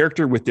type of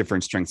character with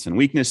different strengths and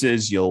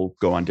weaknesses. You'll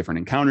go on different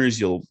encounters.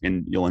 You'll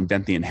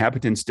invent the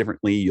inhabitants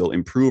differently. You'll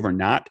improve or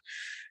not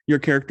your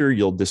character.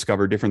 You'll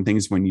discover different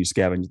things when you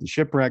scavenge the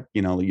shipwreck.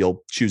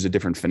 You'll choose a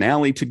different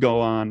finale to go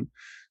on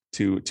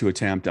to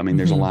attempt. I mean,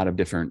 there's a lot of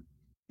different,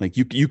 like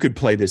you could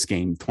play this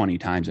game 20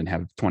 times and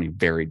have 20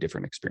 very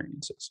different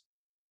experiences.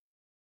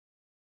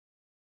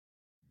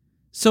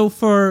 So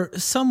for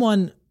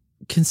someone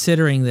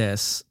considering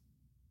this,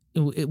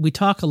 we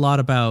talk a lot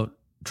about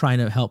trying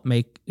to help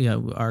make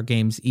our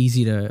games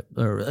easy to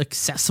or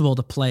accessible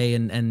to play,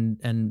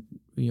 and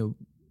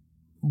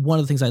one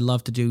of the things I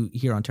love to do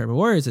here on Terrible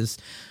Warriors is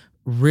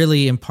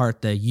really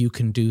impart the you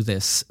can do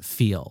this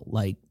feel.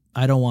 Like,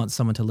 I don't want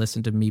someone to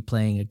listen to me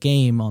playing a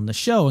game on the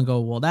show and go,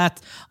 well,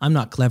 I'm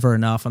not clever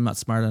enough, I'm not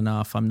smart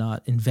enough, I'm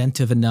not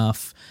inventive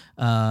enough,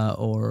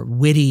 or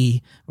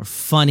witty or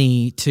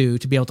funny to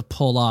be able to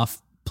pull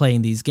off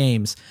playing these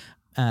games.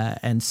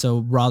 And so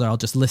rather I'll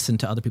just listen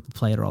to other people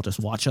play it, or I'll just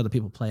watch other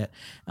people play it.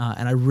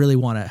 And I really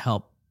want to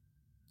help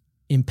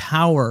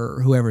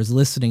empower whoever's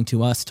listening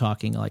to us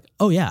talking like,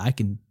 oh yeah, I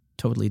can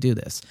totally do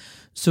this.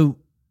 So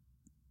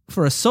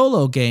for a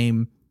solo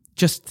game,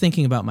 just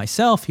thinking about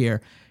myself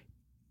here,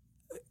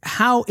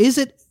 how is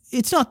it?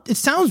 It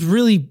sounds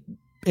really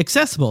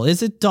accessible.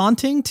 Is it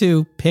daunting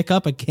to pick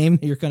up a game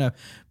that you're going to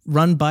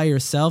run by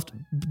yourself,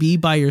 be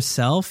by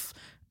yourself?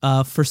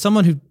 For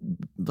someone who,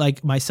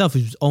 like myself,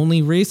 who's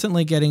only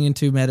recently getting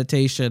into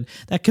meditation,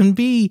 that can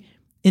be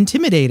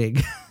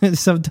intimidating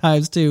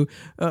sometimes, to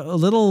a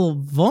little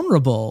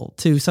vulnerable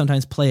to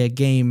sometimes play a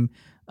game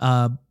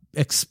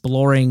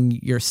exploring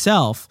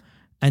yourself.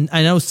 And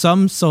I know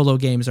some solo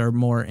games are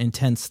more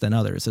intense than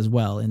others as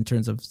well in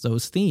terms of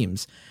those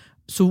themes.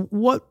 So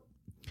what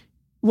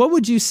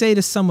would you say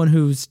to someone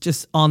who's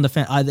just on the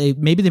fence?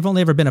 Maybe they've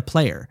only ever been a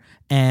player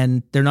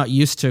and they're not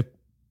used to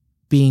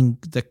being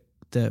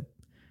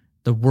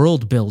the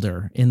world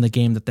builder in the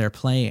game that they're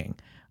playing.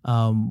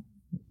 How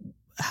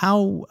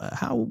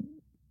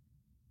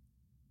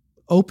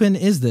open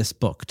is this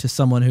book to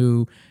someone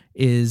who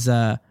is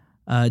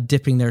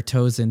dipping their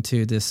toes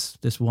into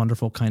this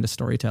wonderful kind of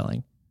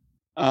storytelling?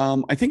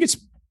 I think it's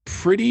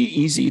pretty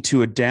easy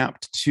to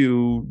adapt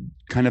to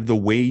kind of the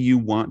way you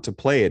want to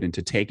play it and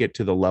to take it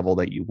to the level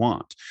that you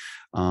want.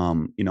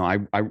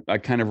 I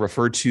kind of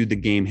refer to the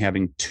game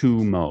having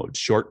two modes,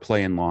 short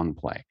play and long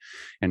play.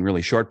 And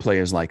really short play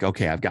is like,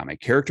 okay, I've got my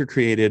character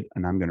created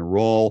and I'm going to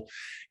roll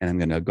and I'm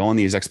going to go on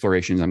these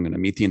explorations. I'm going to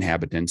meet the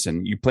inhabitants,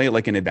 and you play it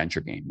like an adventure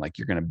game. Like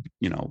you're going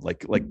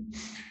to,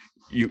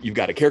 you've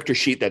got a character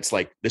sheet that's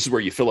like, this is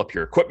where you fill up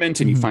your equipment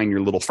and you find your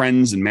little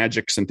friends and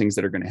magics and things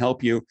that are going to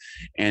help you.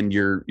 And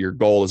your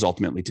goal is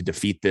ultimately to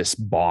defeat this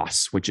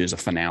boss, which is a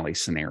finale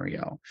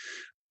scenario.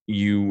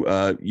 You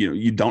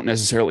don't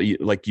necessarily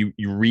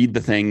you read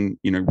the thing,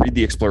 read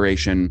the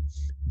exploration,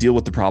 deal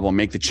with the problem,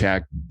 make the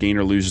check, gain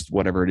or lose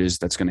whatever it is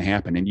that's going to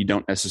happen. And you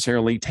don't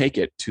necessarily take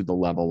it to the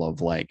level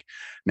of like,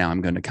 now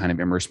I'm going to kind of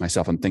immerse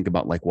myself and think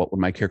about like, what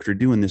would my character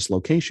do in this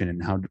location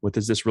and what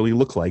does this really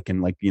look like?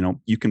 And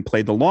you can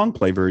play the long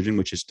play version,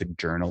 which is to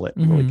journal it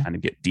and really kind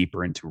of get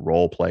deeper into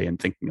role play and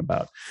thinking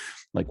about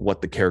like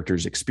what the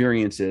character's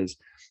experience is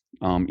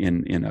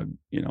in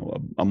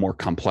a more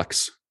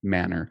complex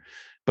manner.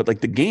 But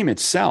like the game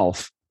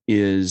itself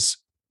is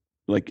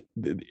like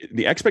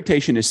the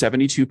expectation is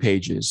 72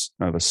 pages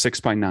of a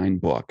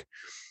 6x9 book,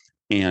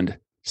 and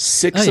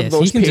six of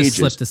those you can pages. Just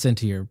slip this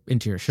into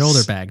your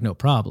shoulder bag, no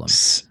problem.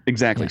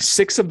 Exactly. Yeah.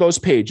 6 of those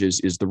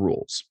pages is the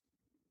rules,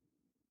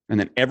 and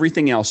then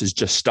everything else is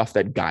just stuff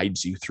that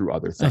guides you through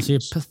other things. So you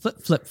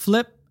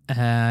flip.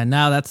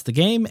 Now that's the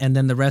game, and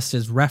then the rest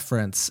is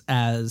reference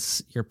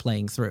as you're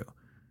playing through.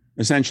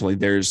 Essentially,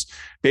 there's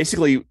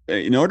basically,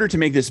 in order to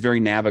make this very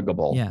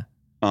navigable. Yeah.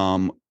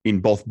 In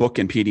both book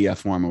and PDF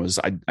form,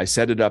 I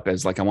set it up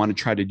as like, I want to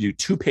try to do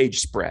 2-page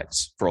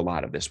spreads for a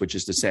lot of this, which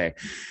is to say,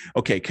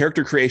 okay,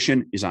 character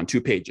creation is on 2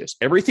 pages.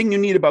 Everything you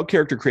need about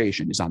character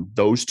creation is on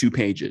those 2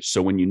 pages.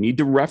 So when you need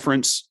to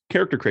reference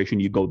character creation,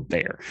 you go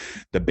there.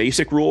 The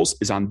basic rules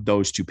is on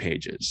those 2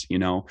 pages.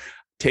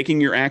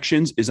 Taking your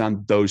actions is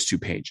on those 2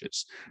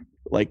 pages.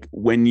 Like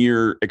when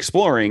you're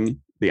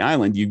exploring the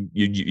island,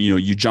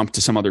 you jump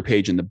to some other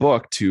page in the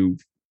book to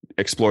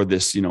explore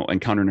this,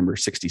 encounter number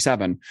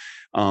 67.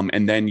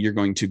 And then you're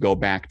going to go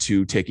back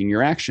to taking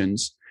your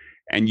actions,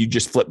 and you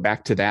just flip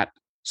back to that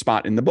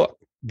spot in the book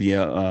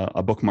via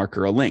a bookmark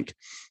or a link.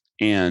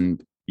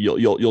 And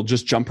you'll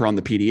just jump around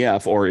the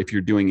PDF, or if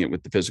you're doing it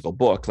with the physical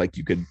book, like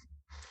you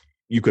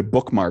could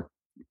bookmark,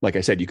 like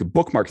I said, you could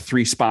bookmark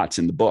 3 spots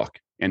in the book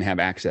and have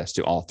access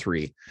to all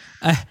 3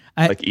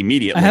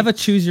 immediately. I have a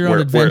choose your own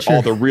adventure where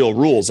all the real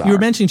rules are. You were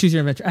mentioning choose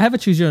your own adventure. I have a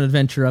choose your own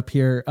adventure up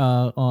here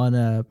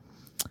on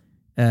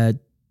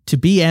To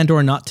Be and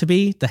or Not to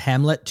Be, the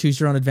Hamlet Choose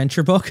Your Own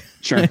Adventure book.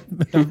 Sure.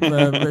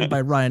 Written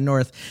by Ryan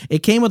North. It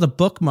came with a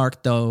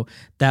bookmark, though,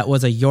 that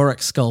was a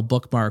Yorick skull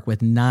bookmark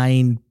with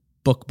 9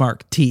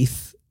 bookmark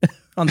teeth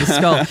on the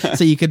skull.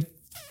 So you could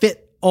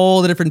fit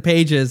all the different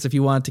pages if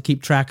you wanted to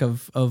keep track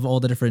of all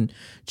the different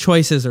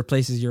choices or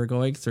places you were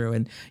going through.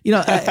 And,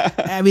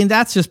 I mean,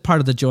 that's just part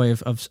of the joy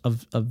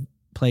of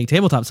playing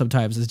tabletop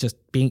sometimes, is just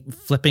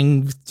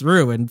flipping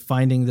through and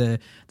finding the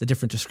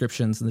different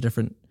descriptions and the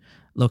different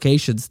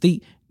locations.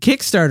 The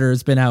Kickstarter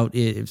has been out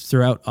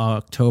throughout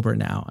October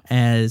now,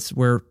 as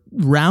we're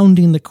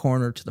rounding the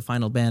corner to the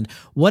final band.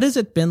 What has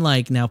it been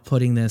like now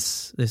putting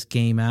this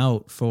game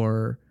out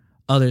for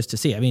others to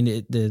see? I mean,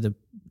 the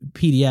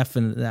PDF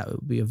and that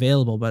would be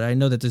available, but I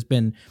know that there's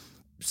been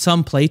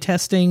some play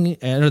testing.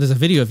 I know there's a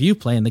video of you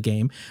playing the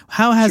game.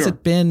 How has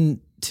it been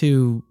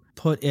to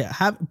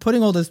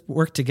putting all this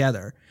work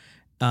together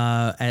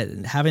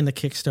and having the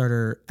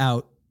Kickstarter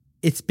out?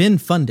 It's been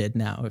funded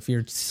now. If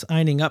you're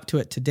signing up to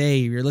it today,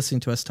 you're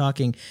listening to us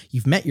talking,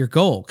 you've met your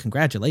goal.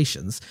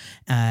 Congratulations.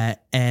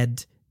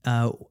 And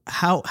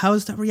how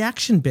has the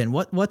reaction been?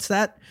 What's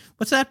that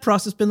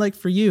process been like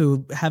for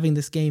you, having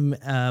this game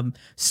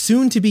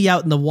soon to be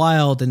out in the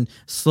wild and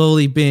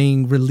slowly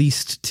being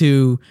released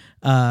to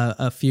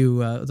a few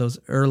those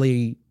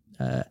early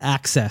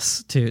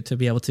access to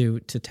be able to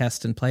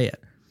test and play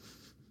it?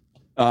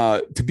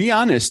 To be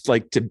honest,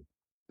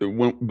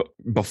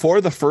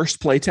 before the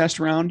first playtest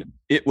round,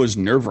 it was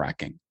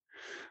nerve-wracking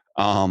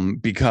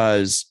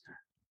because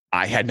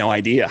I had no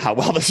idea how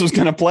well this was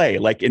going to play.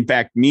 Like, in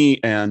fact, me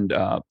and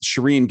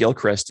Shireen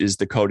Gilchrist is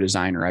the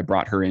co-designer. I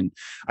brought her in.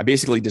 I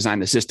basically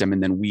designed the system,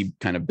 and then we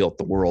kind of built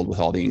the world with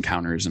all the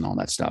encounters and all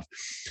that stuff.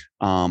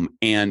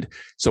 And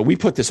so we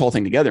put this whole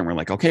thing together, and we're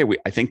like, okay,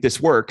 I think this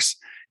works.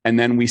 And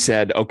then we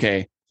said,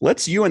 okay,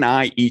 let's you and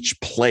I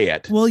each play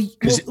it. Well,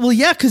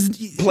 yeah, because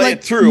play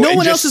it through. No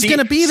one else is going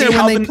to be there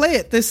when they play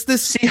it. This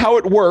see how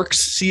it works.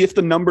 See if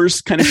the numbers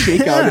kind of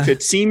shake out. If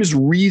it seems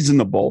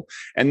reasonable,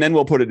 and then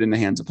we'll put it in the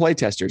hands of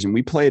playtesters. And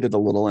we played it a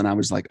little, and I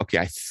was like, okay,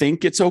 I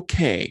think it's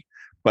okay.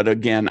 But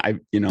again,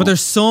 but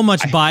there's so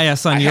much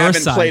bias on your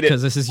side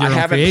because this is your own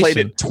creation. I haven't played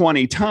it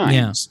 20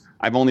 times. Yeah.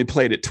 I've only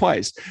played it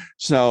twice.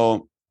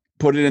 So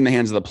put it in the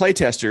hands of the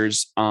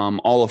playtesters,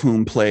 all of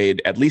whom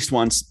played at least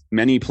once.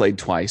 Many played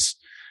twice.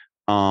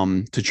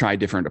 To try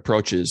different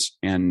approaches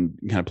and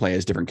kind of play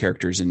as different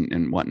characters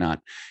and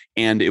whatnot.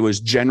 And it was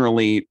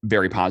generally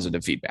very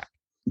positive feedback.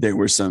 there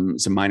were some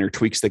minor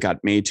tweaks that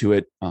got made to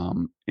it.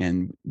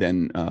 And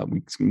then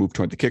we moved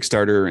toward the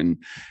Kickstarter, and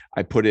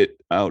I put it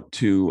out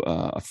to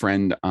a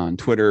friend on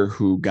Twitter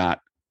who got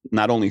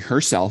not only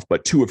herself,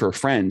 but 2 of her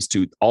friends,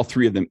 to all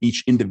 3 of them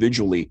each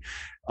individually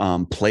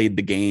played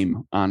the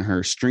game on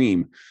her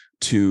stream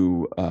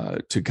to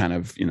kind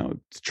of,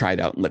 try it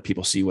out and let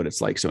people see what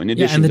it's like. So in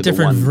addition and the to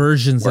different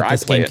versions that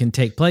this game it, can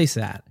take place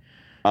at.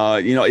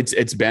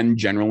 It's been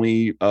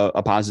generally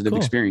a positive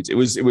experience. It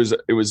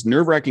was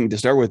nerve-wracking to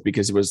start with,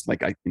 because it was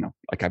like,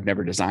 I've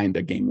never designed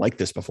a game like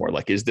this before.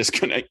 Like, is this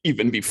going to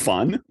even be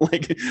fun?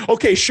 Like,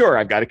 okay, sure,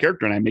 I've got a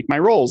character and I make my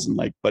rolls, and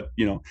like, but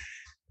Yeah,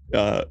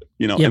 but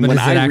is it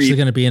actually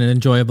going to be an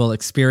enjoyable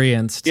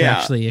experience to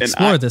actually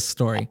explore this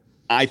story?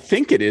 I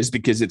think it is,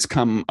 because it's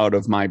come out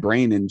of my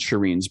brain and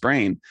Shireen's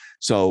brain.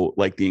 So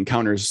like the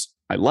encounters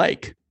I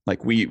like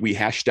we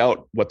hashed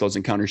out what those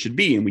encounters should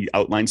be, and we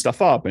outlined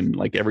stuff up, and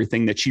like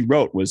everything that she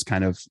wrote was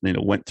kind of,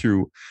 went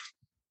through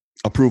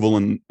approval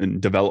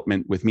and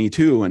development with me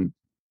too. And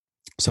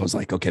so I was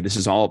like, okay,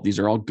 these are all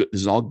good.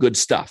 This is all good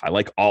stuff. I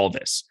like all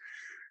this.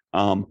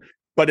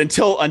 But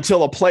until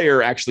a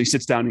player actually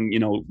sits down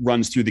and,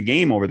 runs through the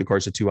game over the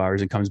course of 2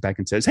 hours and comes back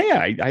and says, hey,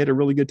 I had a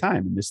really good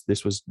time. And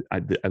this was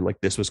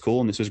cool.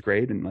 And this was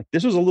great. And like,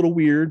 this was a little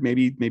weird,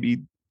 maybe.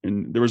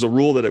 And there was a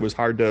rule that it was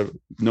hard to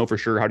know for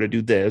sure how to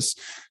do this.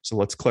 So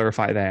let's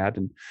clarify that.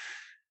 And,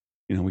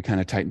 we kind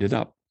of tightened it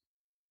up.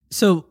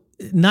 So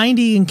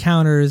 90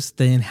 encounters,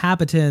 the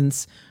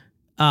inhabitants.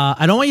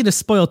 I don't want you to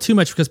spoil too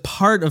much, because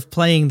part of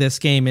playing this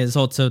game is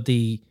also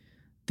the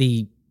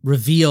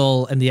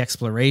reveal and the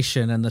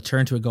exploration and the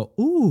turn to it. Go,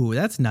 ooh,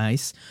 that's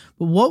nice.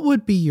 But what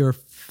would be your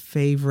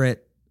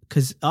favorite?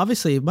 Because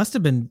obviously there must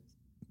have been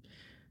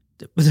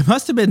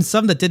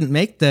some that didn't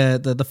make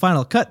the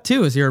final cut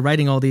too, as you're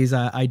writing all these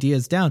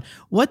ideas down.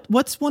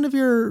 What's one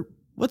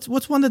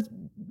that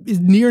is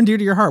near and dear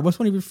to your heart? What's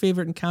one of your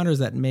favorite encounters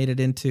that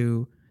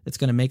it's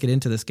going to make it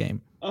into this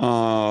game?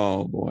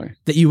 Oh boy,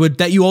 that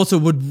you also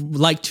would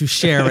like to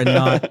share and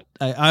not.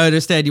 I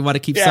understand you want to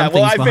keep some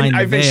things behind the veil.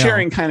 I've been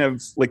sharing kind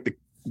of like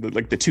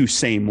the 2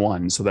 same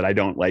ones, so that I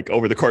don't, like,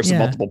 over the course of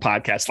multiple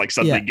podcasts, like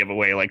suddenly give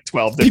away like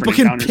 12 different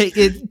encounters.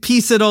 People can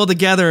piece it all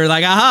together,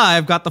 like, aha,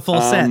 I've got the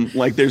full set.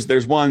 Like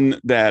there's one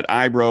that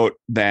I wrote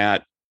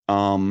that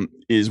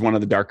is one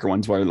of the darker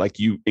ones, where like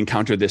you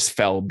encounter this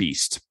fell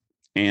beast,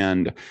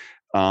 and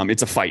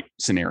it's a fight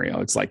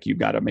scenario. It's like you've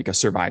got to make a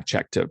survive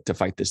check to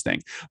fight this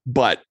thing.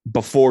 But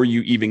before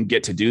you even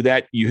get to do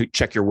that, you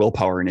check your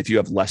willpower, and if you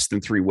have less than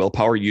 3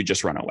 willpower, you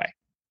just run away.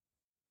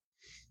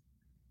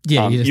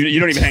 Yeah, you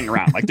don't even hang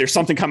around. Like, there's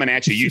something coming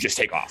at you, you just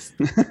take off.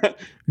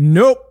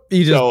 Nope,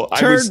 you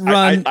just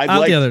run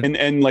out the other.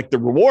 And like the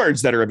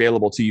rewards that are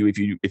available to you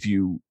if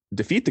you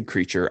defeat the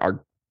creature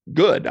are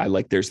good.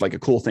 There's like a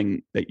cool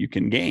thing that you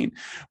can gain,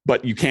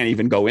 but you can't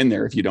even go in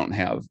there if you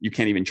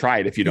can't even try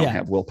it if you don't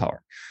have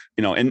willpower.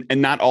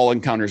 And not all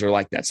encounters are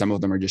like that. Some of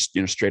them are just,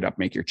 straight up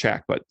make your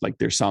check, but like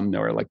there's some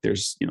that are like,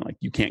 there's, like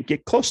you can't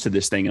get close to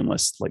this thing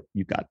unless like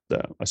you got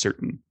a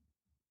certain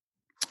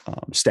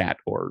stat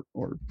or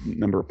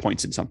number of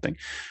points in something.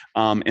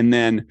 And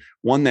then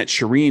one that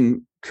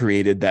Shireen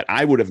created that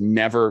I would have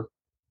never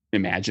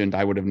imagined,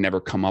 I would have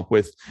never come up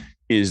with,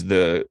 is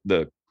the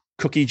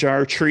cookie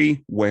jar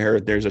tree,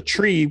 where there's a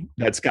tree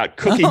that's got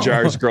cookie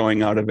jars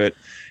growing out of it,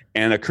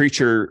 and a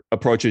creature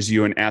approaches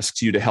you and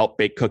asks you to help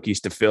bake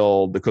cookies to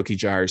fill the cookie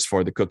jars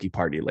for the cookie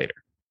party later.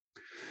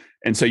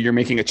 And so you're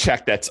making a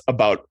check that's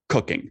about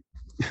cooking.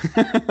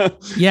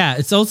 Yeah,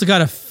 it's also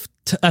got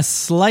a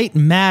slight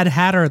Mad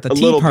Hatter at the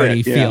Tea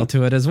Party feel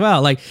to it as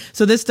well. Like,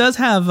 so this does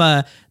have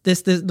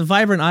the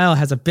Vibrant Isle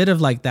has a bit of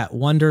like that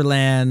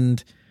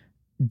Wonderland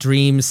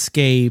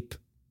dreamscape.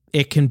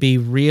 It can be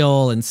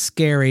real and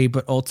scary,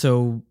 but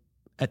also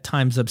at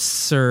times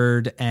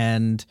absurd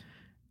and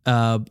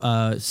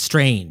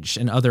strange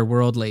and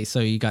otherworldly.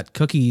 So you got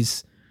cookie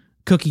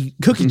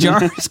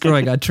jars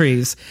growing on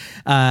trees,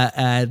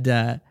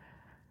 and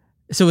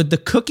so would the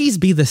cookies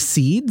be the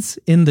seeds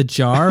in the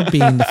jar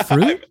being the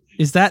fruit?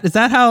 Is that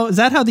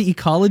how the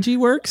ecology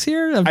works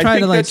here?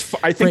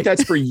 I think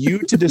that's for you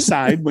to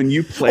decide when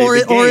you play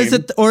the game.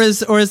 Or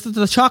is it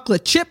the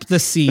chocolate chip the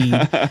seed,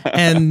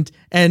 and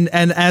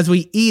as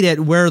we eat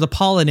it, we're the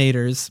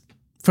pollinators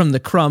from the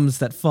crumbs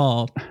that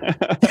fall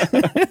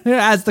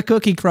as the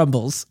cookie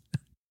crumbles.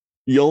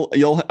 You'll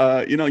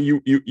play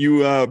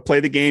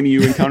the game,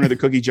 you encounter the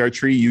cookie jar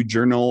tree, you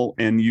journal,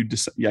 and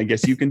I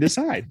guess you can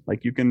decide.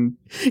 Like, you can.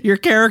 Your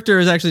character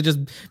is actually just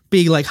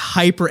being like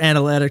hyper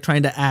analytic,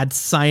 trying to add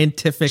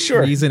scientific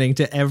reasoning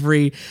to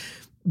every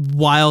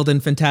wild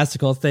and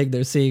fantastical thing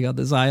they're seeing on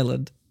this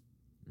island.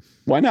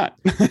 Why not?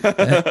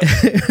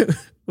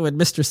 When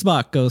Mr.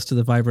 Spock goes to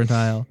the Vibrant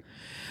Isle.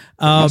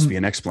 There must be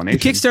an explanation.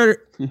 The Kickstarter,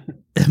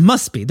 it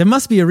must be. There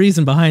must be a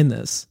reason behind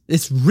this.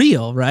 It's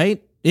real,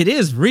 right? It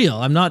is real.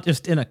 I'm not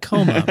just in a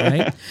coma,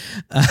 right?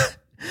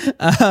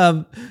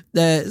 So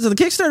the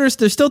Kickstarter,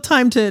 there's still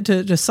time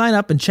to sign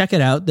up and check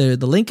it out. The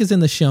link is in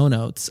the show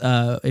notes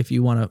if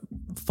you want to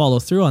follow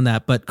through on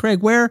that. But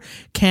Craig, where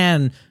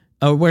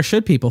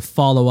should people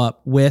follow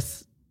up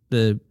with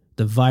the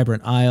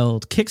Vibrant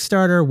Isle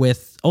Kickstarter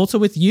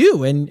with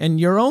you and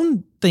your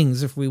own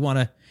things if we want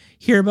to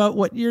hear about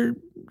what you're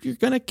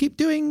going to keep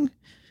doing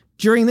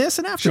during this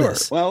and after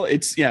this. Well,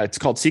 it's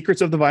called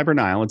Secrets of the Vibrant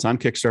Isle. It's on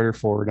Kickstarter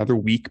for another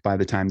week by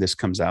the time this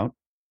comes out.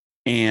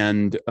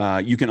 And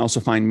you can also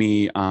find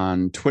me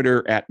on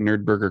Twitter at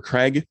Nerdburger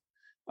Craig.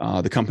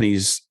 The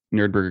company's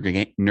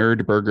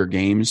Nerdburger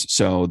Games.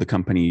 So the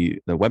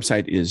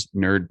website is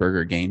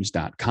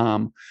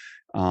nerdburgergames.com.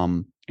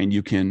 And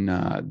you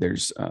can,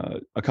 there's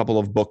a couple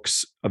of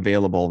books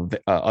available,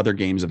 other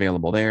games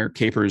available there,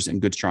 Capers and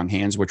Good Strong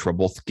Hands, which were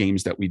both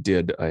games that we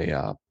did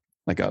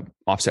like a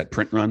offset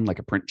print run, like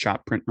a print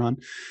shop print run.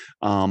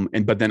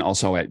 But then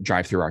also at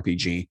Drive-Thru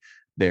RPG,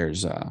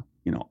 there's,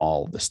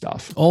 all the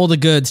stuff. All the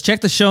goods.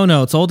 Check the show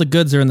notes. All the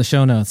goods are in the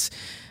show notes.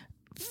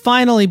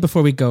 Finally,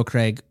 before we go,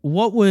 Craig,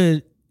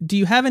 do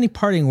you have any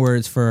parting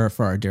words for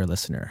our dear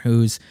listener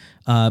who's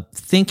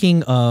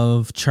thinking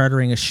of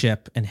chartering a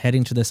ship and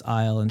heading to this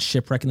isle and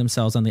shipwrecking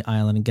themselves on the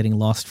island and getting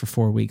lost for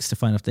 4 weeks to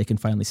find out if they can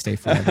finally stay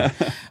forever?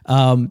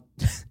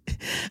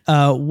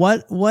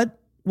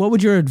 What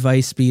would your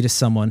advice be to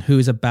someone who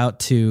is about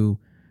to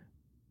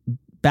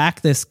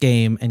back this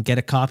game and get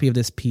a copy of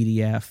this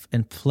PDF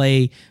and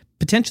play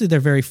potentially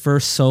their very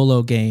first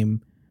solo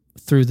game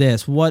through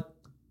this? What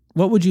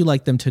would you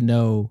like them to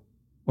know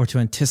or to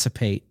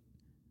anticipate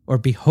or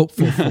be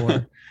hopeful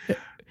for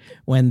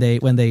when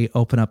they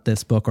open up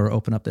this book or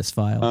open up this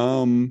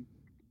file?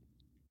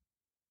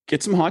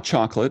 Get some hot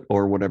chocolate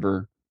or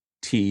whatever,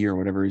 tea or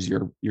whatever is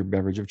your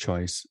beverage of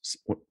choice.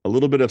 A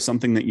little bit of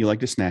something that you like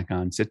to snack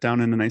on. Sit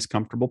down in a nice,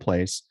 comfortable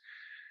place.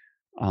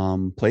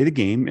 Play the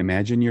game.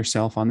 Imagine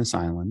yourself on this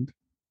island.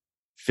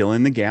 Fill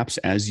in the gaps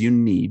as you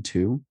need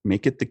to.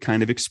 Make it the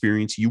kind of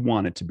experience you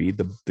want it to be.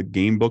 The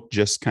game book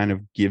just kind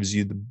of gives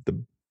you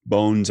the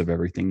bones of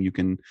everything. You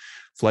can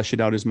flesh it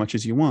out as much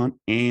as you want,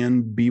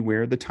 and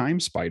beware the time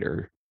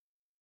spider,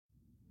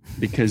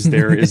 because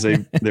there is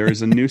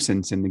a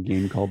nuisance in the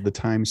game called the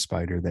time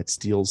spider that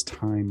steals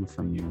time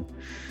from you,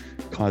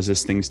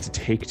 causes things to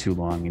take too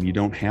long, and you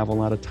don't have a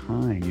lot of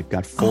time. You've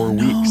got 4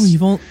 weeks.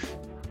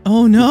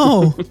 Oh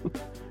no.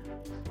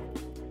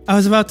 I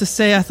was about to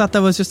say, I thought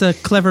that was just a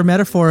clever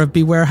metaphor of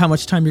beware how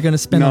much time you're going to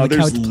spend on the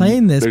couch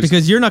playing this,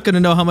 because you're not going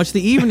to know how much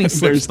the evening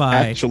slips by.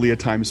 There's actually a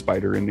time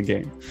spider in the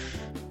game.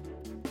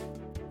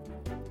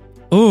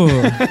 Oh.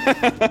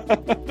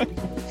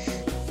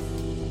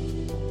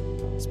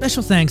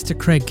 Special thanks to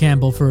Craig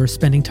Campbell for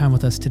spending time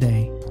with us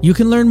today. You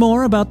can learn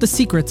more about the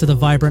secrets of the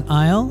Vibrant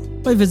Isle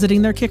by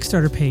visiting their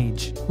Kickstarter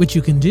page, which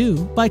you can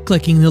do by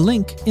clicking the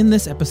link in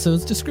this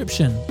episode's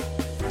description.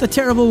 The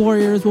Terrible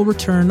Warriors will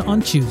return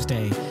on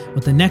Tuesday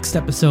with the next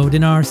episode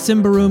in our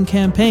Symbaroum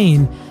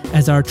campaign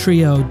as our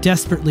trio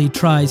desperately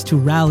tries to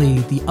rally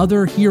the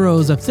other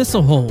heroes of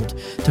Thistlehold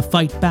to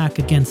fight back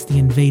against the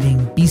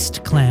invading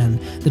Beast Clan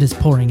that is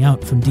pouring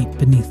out from deep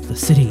beneath the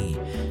city.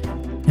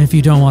 And if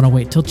you don't want to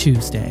wait till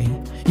Tuesday,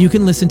 you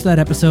can listen to that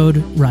episode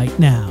right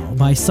now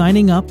by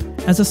signing up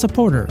as a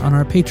supporter on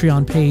our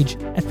Patreon page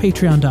at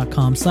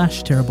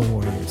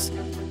patreon.com/terriblewarriors.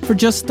 For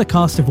just the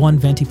cost of one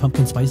venti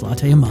pumpkin spice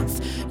latte a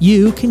month,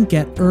 you can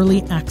get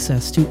early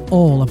access to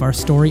all of our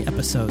story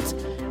episodes.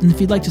 And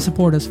if you'd like to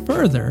support us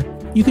further,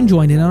 you can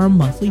join in on our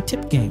monthly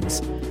tip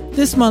games.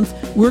 This month,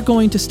 we're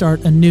going to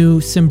start a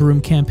new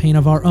Symbaroum campaign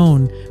of our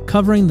own,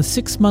 covering the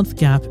 6-month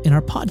gap in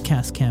our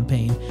podcast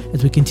campaign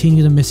as we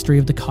continue the mystery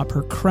of the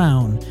Copper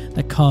Crown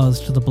that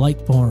caused the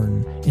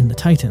Blightborn in the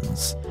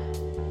Titans.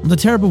 The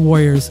Terrible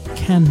Warriors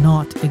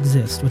cannot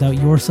exist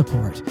without your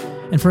support.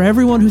 And for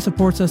everyone who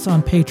supports us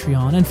on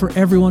Patreon, and for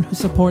everyone who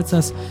supports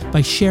us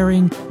by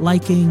sharing,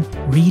 liking,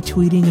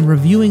 retweeting, and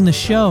reviewing the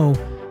show,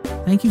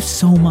 thank you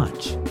so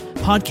much.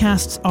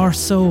 Podcasts are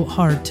so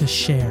hard to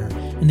share,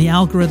 and the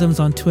algorithms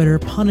on Twitter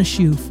punish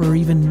you for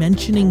even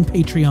mentioning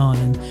Patreon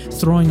and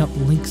throwing up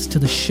links to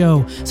the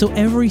show. So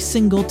every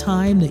single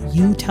time that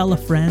you tell a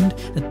friend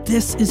that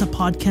this is a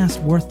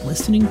podcast worth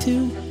listening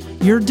to,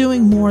 you're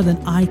doing more than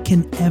I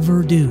can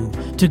ever do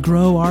to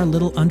grow our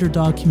little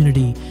underdog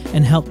community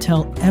and help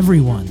tell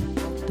everyone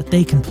that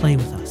they can play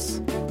with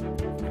us.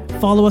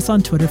 Follow us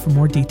on Twitter for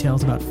more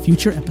details about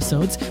future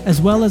episodes,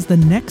 as well as the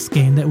next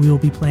game that we will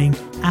be playing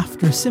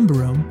after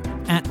Symbaroum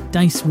at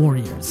Dice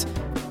Warriors.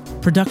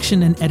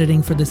 Production and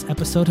editing for this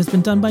episode has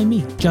been done by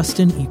me,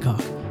 Justin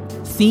Eacock.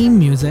 Theme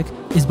music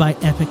is by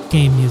Epic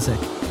Game Music.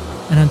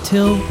 And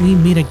until we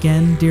meet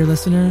again, dear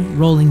listener,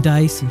 rolling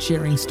dice and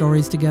sharing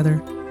stories together,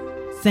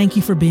 thank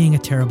you for being a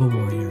terrible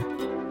warrior.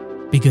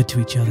 Be good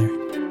to each other.